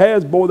that she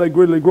has, boy, they're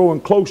really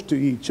growing close to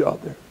each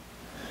other.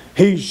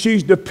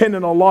 She's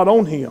dependent a lot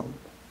on him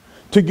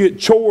to get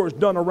chores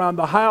done around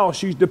the house.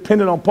 She's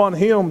dependent upon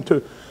him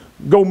to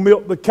go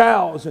milk the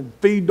cows and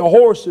feed the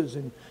horses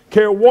and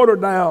carry water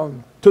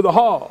down to the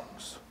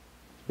hogs.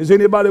 Is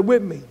anybody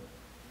with me?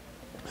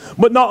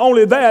 But not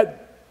only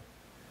that,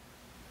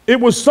 it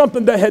was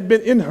something that had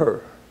been in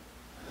her,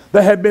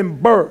 that had been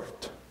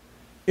birthed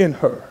in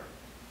her.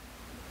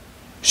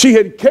 She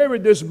had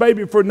carried this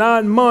baby for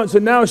 9 months,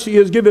 and now she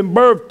has given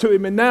birth to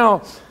him. And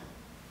now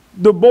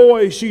the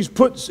boy she's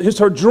put, it's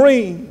her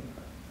dream.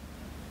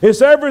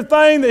 It's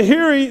everything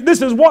that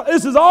this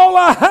is all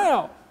I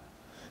have.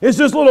 It's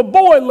this little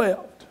boy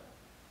left.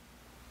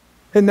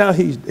 And now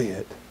he's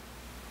dead.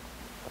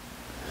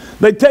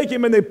 They take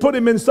him and they put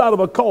him inside of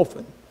a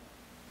coffin.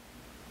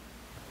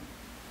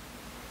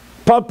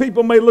 Probably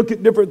people may look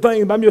at different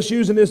things, but I'm just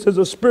using this as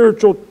a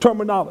spiritual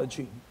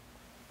terminology.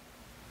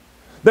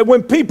 That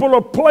when people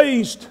are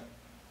placed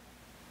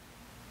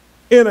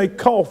in a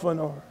coffin,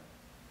 or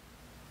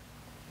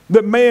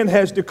that man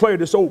has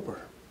declared it's over.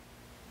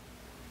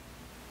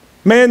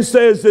 Man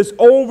says it's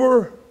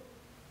over.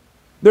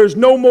 There's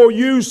no more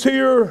use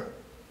here.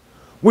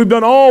 We've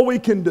done all we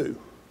can do.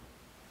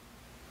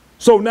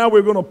 So now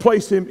we're going to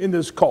place him in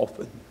this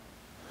coffin.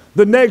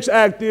 The next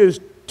act is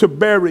to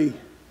bury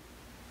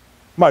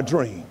my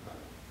dream,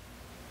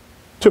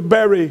 to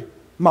bury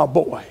my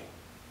boy.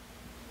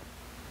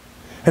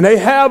 And they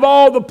have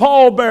all the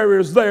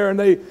pallbearers there, and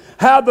they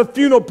have the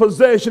funeral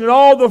procession, and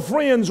all the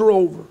friends are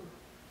over.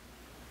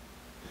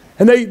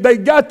 And they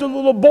got the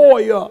little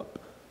boy up.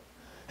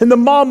 And the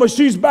mama,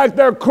 she's back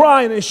there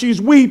crying and she's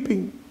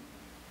weeping.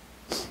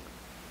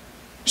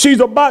 She's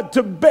about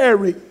to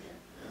bury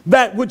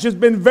that which has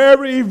been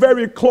very,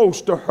 very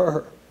close to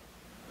her.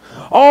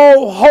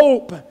 All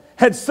hope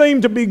had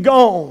seemed to be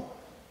gone.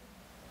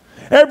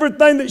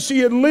 Everything that she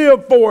had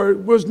lived for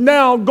was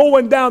now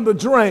going down the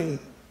drain.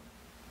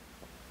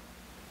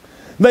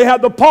 They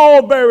had the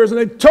pallbearers and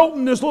they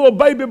toting this little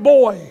baby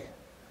boy.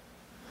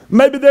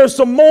 Maybe there's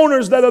some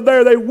mourners that are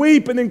there. They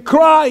weeping and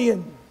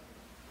crying.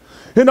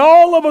 And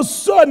all of a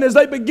sudden, as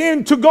they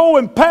begin to go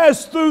and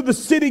pass through the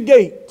city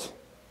gate,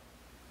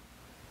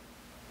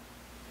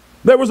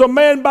 there was a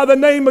man by the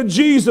name of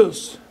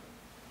Jesus.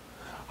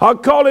 I'll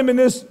call him in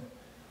this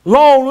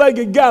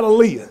long-legged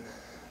Galilean.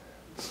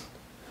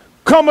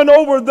 Coming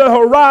over the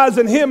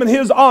horizon, him and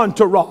his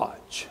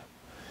entourage.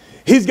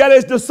 He's got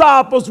his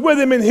disciples with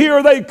him, and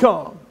here they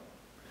come.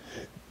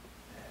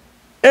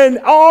 And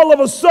all of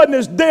a sudden,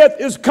 his death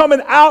is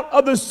coming out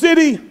of the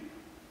city.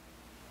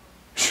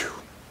 Whew.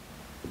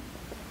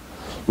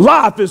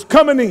 Life is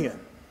coming in.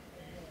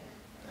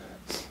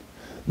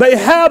 They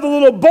have the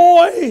little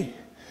boy.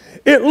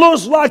 It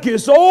looks like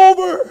it's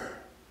over.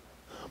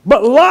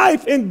 But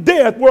life and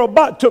death were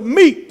about to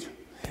meet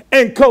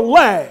and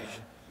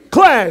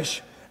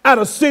clash at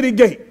a city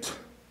gate.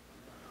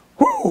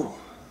 Whew.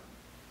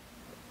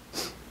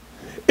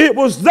 It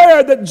was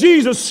there that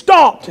Jesus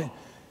stopped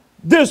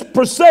this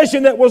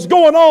procession that was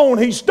going on.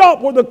 He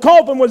stopped where the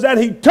coffin was at.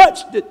 He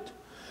touched it.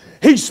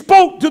 He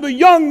spoke to the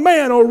young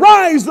man,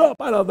 "Arise up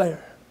out of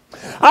there."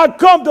 I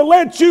come to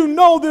let you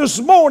know this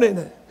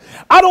morning,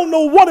 I don't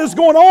know what is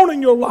going on in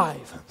your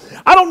life.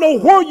 I don't know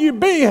where you've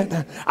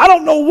been. I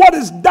don't know what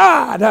has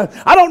died.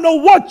 I don't know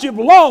what you've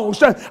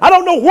lost. I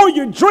don't know where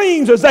your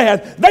dreams is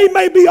at. They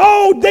may be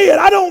all dead.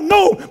 I don't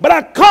know. But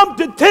I come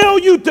to tell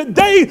you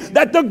today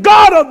that the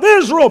God of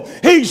Israel,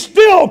 He's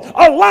still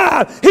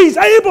alive. He's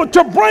able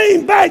to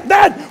bring back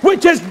that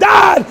which has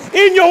died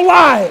in your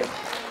life.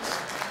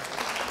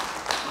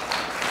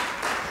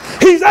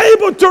 He's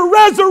able to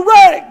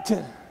resurrect,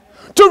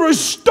 to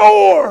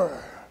restore,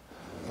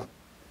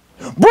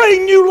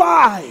 bring new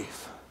life.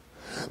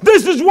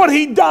 This is what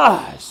He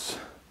does.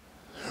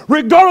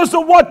 Regardless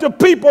of what the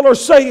people are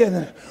saying,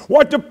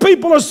 what the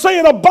people are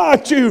saying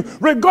about you,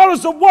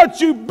 regardless of what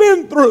you've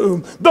been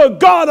through, the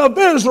God of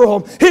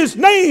Israel, His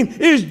name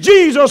is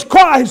Jesus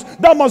Christ,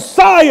 the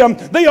Messiah,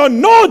 the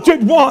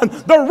Anointed One,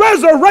 the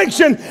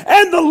resurrection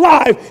and the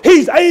life.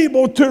 He's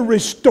able to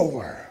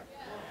restore.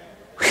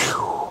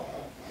 Whew.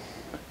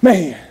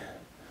 Man.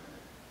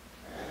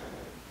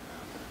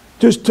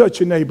 Just touch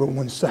your neighbor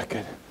 1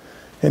 second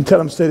and tell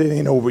them, say, it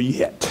ain't over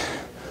yet.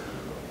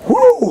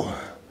 Woo!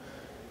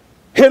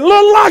 It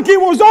looked like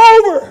it was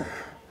over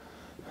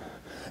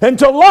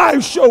until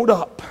life showed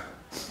up.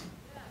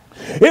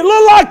 It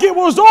looked like it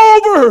was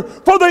over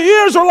for the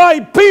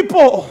Israelite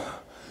people.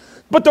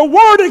 But the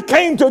word that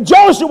came to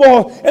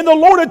Joshua, and the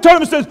Lord had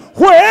told him, says,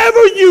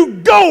 wherever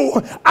you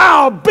go,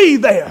 I'll be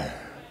there.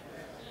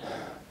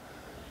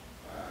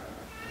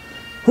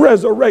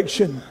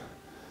 Resurrection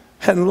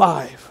and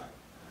life.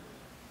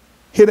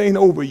 It ain't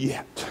over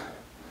yet.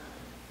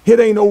 It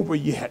ain't over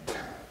yet.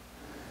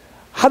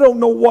 I don't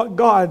know what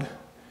God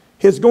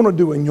is going to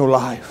do in your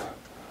life,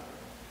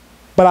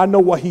 but I know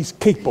what He's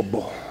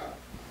capable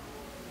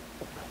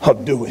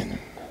of doing.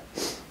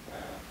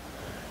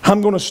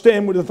 I'm going to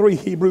stand with the 3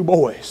 Hebrew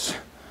boys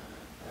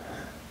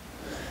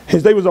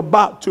as they was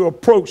about to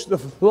approach the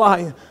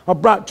lion,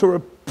 about to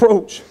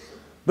approach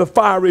the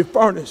fiery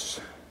furnace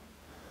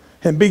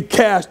and be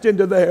cast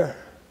into there.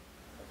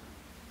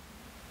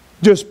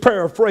 Just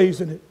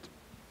paraphrasing it.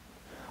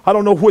 I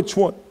don't know which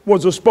one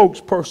was a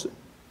spokesperson.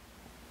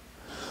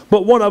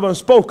 But one of them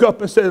spoke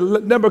up and said,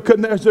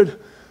 Nebuchadnezzar,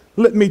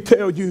 let me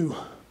tell you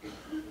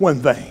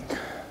one thing.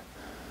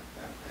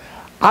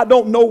 I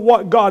don't know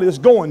what God is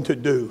going to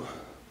do,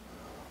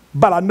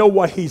 but I know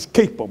what He's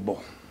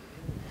capable.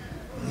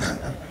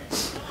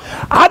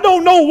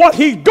 don't know what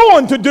he's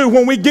going to do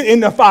when we get in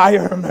the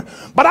fire,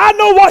 but I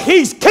know what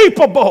he's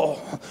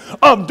capable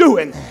of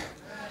doing.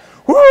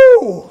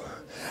 Woo!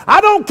 I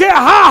don't care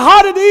how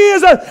hot it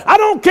is. I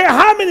don't care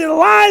how many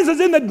lions is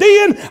in the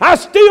den. I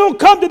still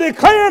come to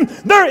declare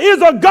there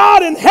is a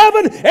God in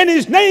heaven, and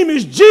his name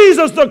is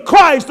Jesus the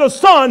Christ, the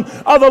Son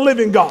of the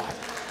living God.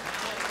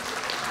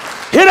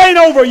 It ain't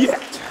over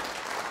yet.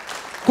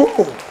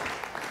 Woo.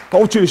 I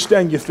want you to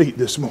stand your feet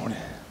this morning.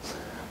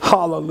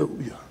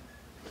 Hallelujah.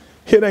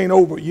 It ain't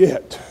over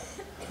yet.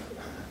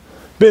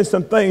 Been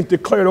some things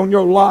declared on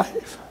your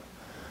life.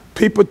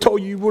 People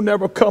told you will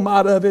never come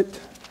out of it.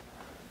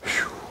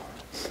 Whew.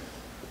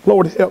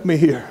 Lord, help me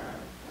here.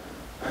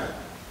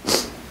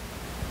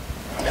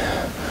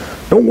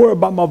 Don't worry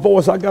about my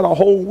voice. I got a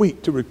whole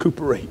week to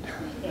recuperate.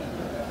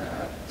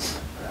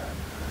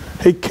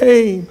 He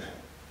came.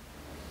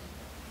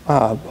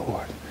 Ah,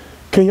 Lord.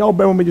 Can y'all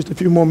bear with me just a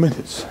few more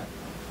minutes?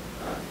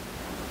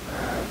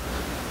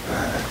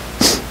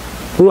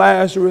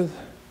 Lazarus,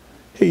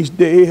 he's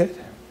dead.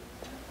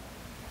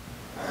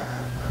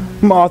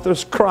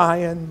 Martha's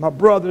crying. My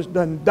brother's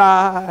done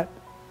died.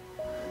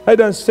 They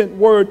done sent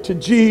word to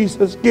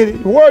Jesus. Get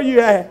it. Where are you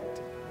at?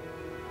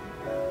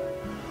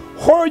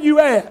 Where are you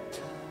at?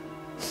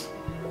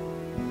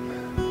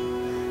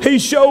 He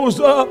shows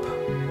up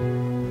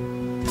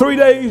 3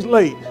 days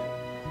late,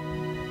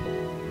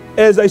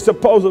 as they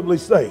supposedly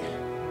say.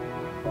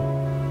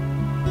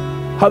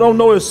 I don't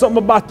know, there's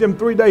something about them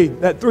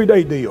that 3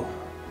 day deal.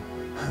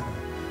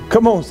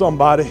 Come on,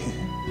 somebody.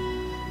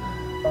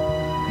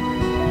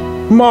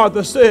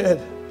 Martha said,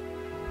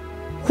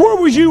 where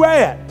was you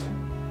at?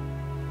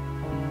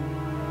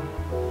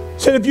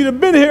 Said, if you'd have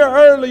been here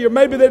earlier,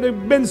 maybe there'd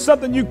have been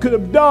something you could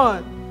have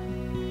done.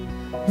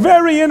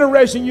 Very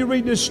interesting. You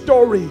read this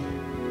story.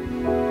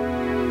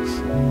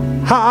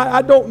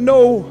 I don't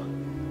know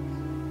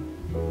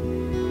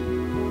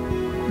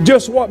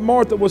just what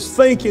Martha was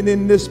thinking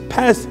in this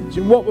passage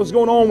and what was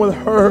going on with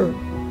her.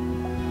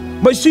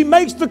 But she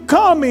makes the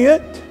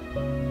comment,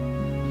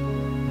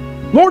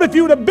 Lord, if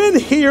you would have been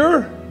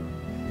here,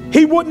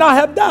 he would not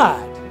have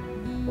died.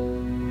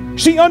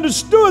 She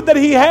understood that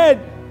he had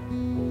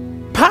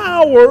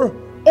power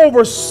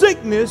over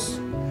sickness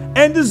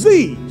and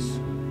disease.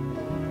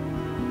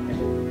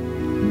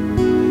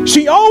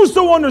 She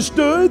also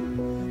understood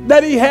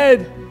that he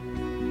had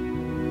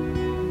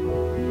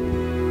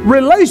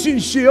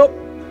relationship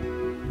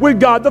with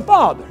God the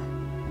Father.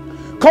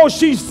 Because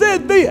she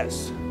said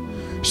this.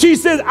 She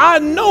says, I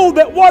know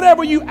that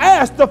whatever you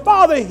ask the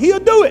Father, he'll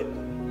do it.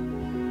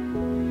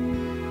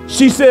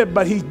 She said,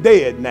 but he's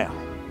dead now.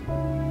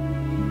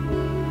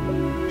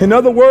 In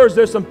other words,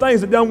 there's some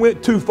things that done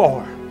went too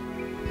far.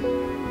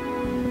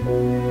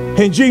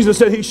 And Jesus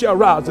said he shall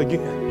rise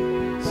again.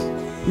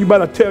 You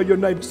better tell your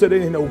neighbor, said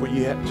it ain't over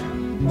yet.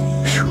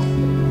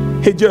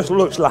 Whew. It just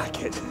looks like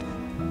it.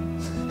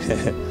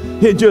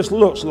 It just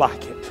looks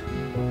like it.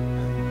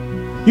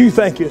 You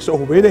think it's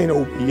over. It ain't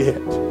over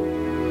yet.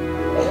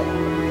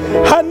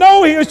 I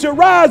know he shall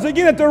rise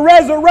again at the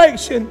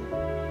resurrection.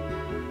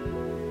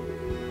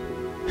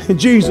 And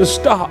Jesus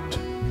stopped.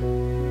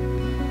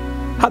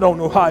 I don't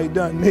know how he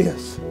done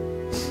this.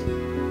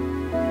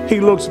 He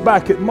looks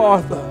back at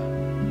Martha,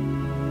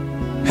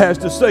 has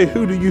to say,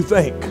 who do you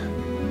think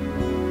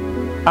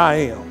I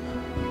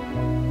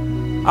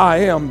am? I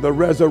am the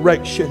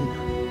resurrection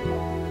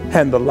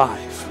and the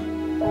life.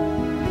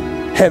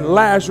 And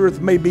Lazarus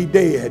may be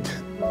dead,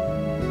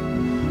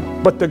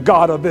 but the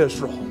God of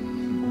Israel,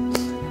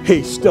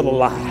 he's still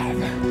alive.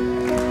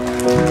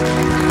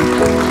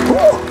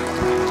 Woo.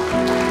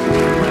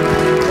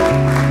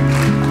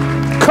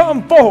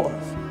 Come forth.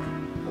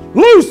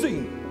 Loose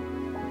him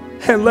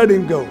and let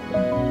him go.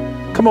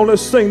 Come on,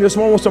 let's sing this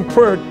one with some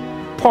prayer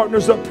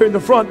partners up here in the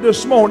front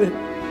this morning.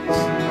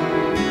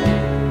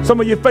 Some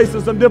of you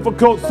facing some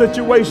difficult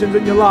situations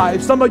in your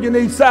life. Some of you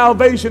need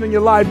salvation in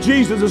your life.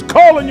 Jesus is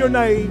calling your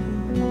name.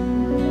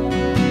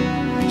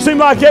 Seems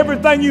like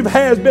everything you've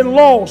had has been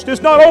lost.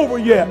 It's not over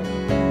yet.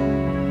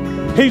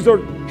 He's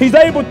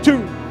able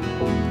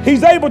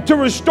to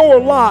restore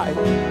life.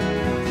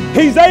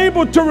 He's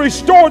able to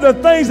restore the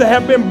things that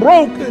have been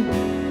broken.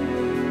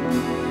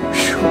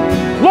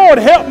 Whew. Lord,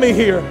 help me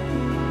here.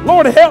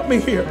 Lord, help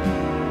me here.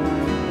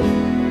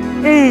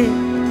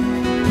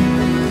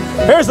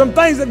 There's some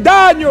things that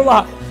died in your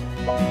life.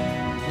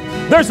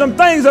 There's some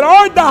things that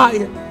are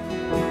dying.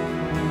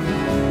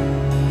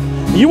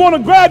 You want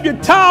to grab your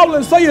towel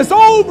and say, it's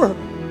over.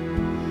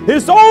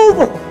 It's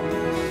over.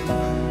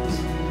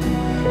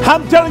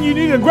 I'm telling you, you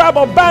need to grab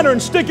a banner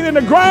and stick it in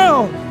the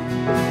ground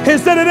and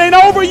say, it ain't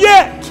over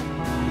yet.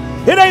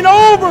 It ain't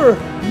over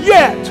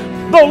yet.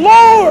 The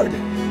Lord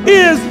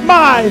is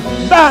my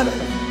banner.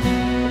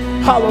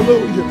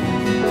 Hallelujah.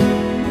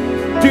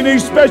 If you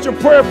need special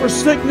prayer for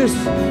sickness,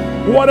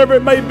 whatever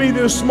it may be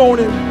this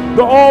morning,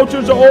 the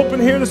altars are open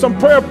here. There's some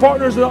prayer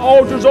partners and the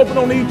altars open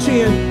on each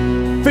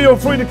end. Feel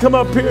free to come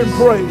up here and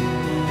pray.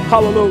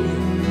 Hallelujah.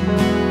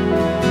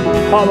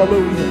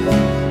 Hallelujah.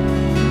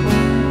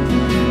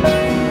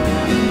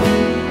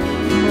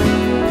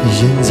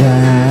 And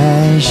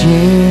I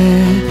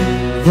hear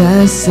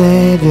the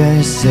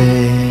Savior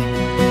say,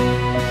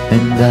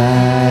 and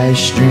thy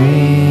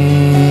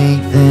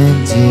strength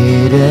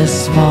indeed is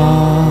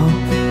small.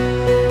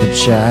 The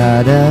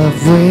child of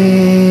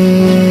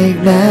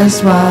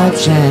weakness,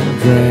 watch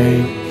and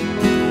pray,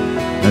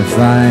 and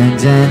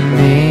find in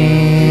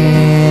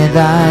me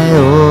thy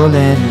all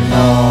in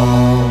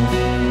all.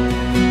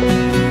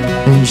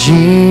 And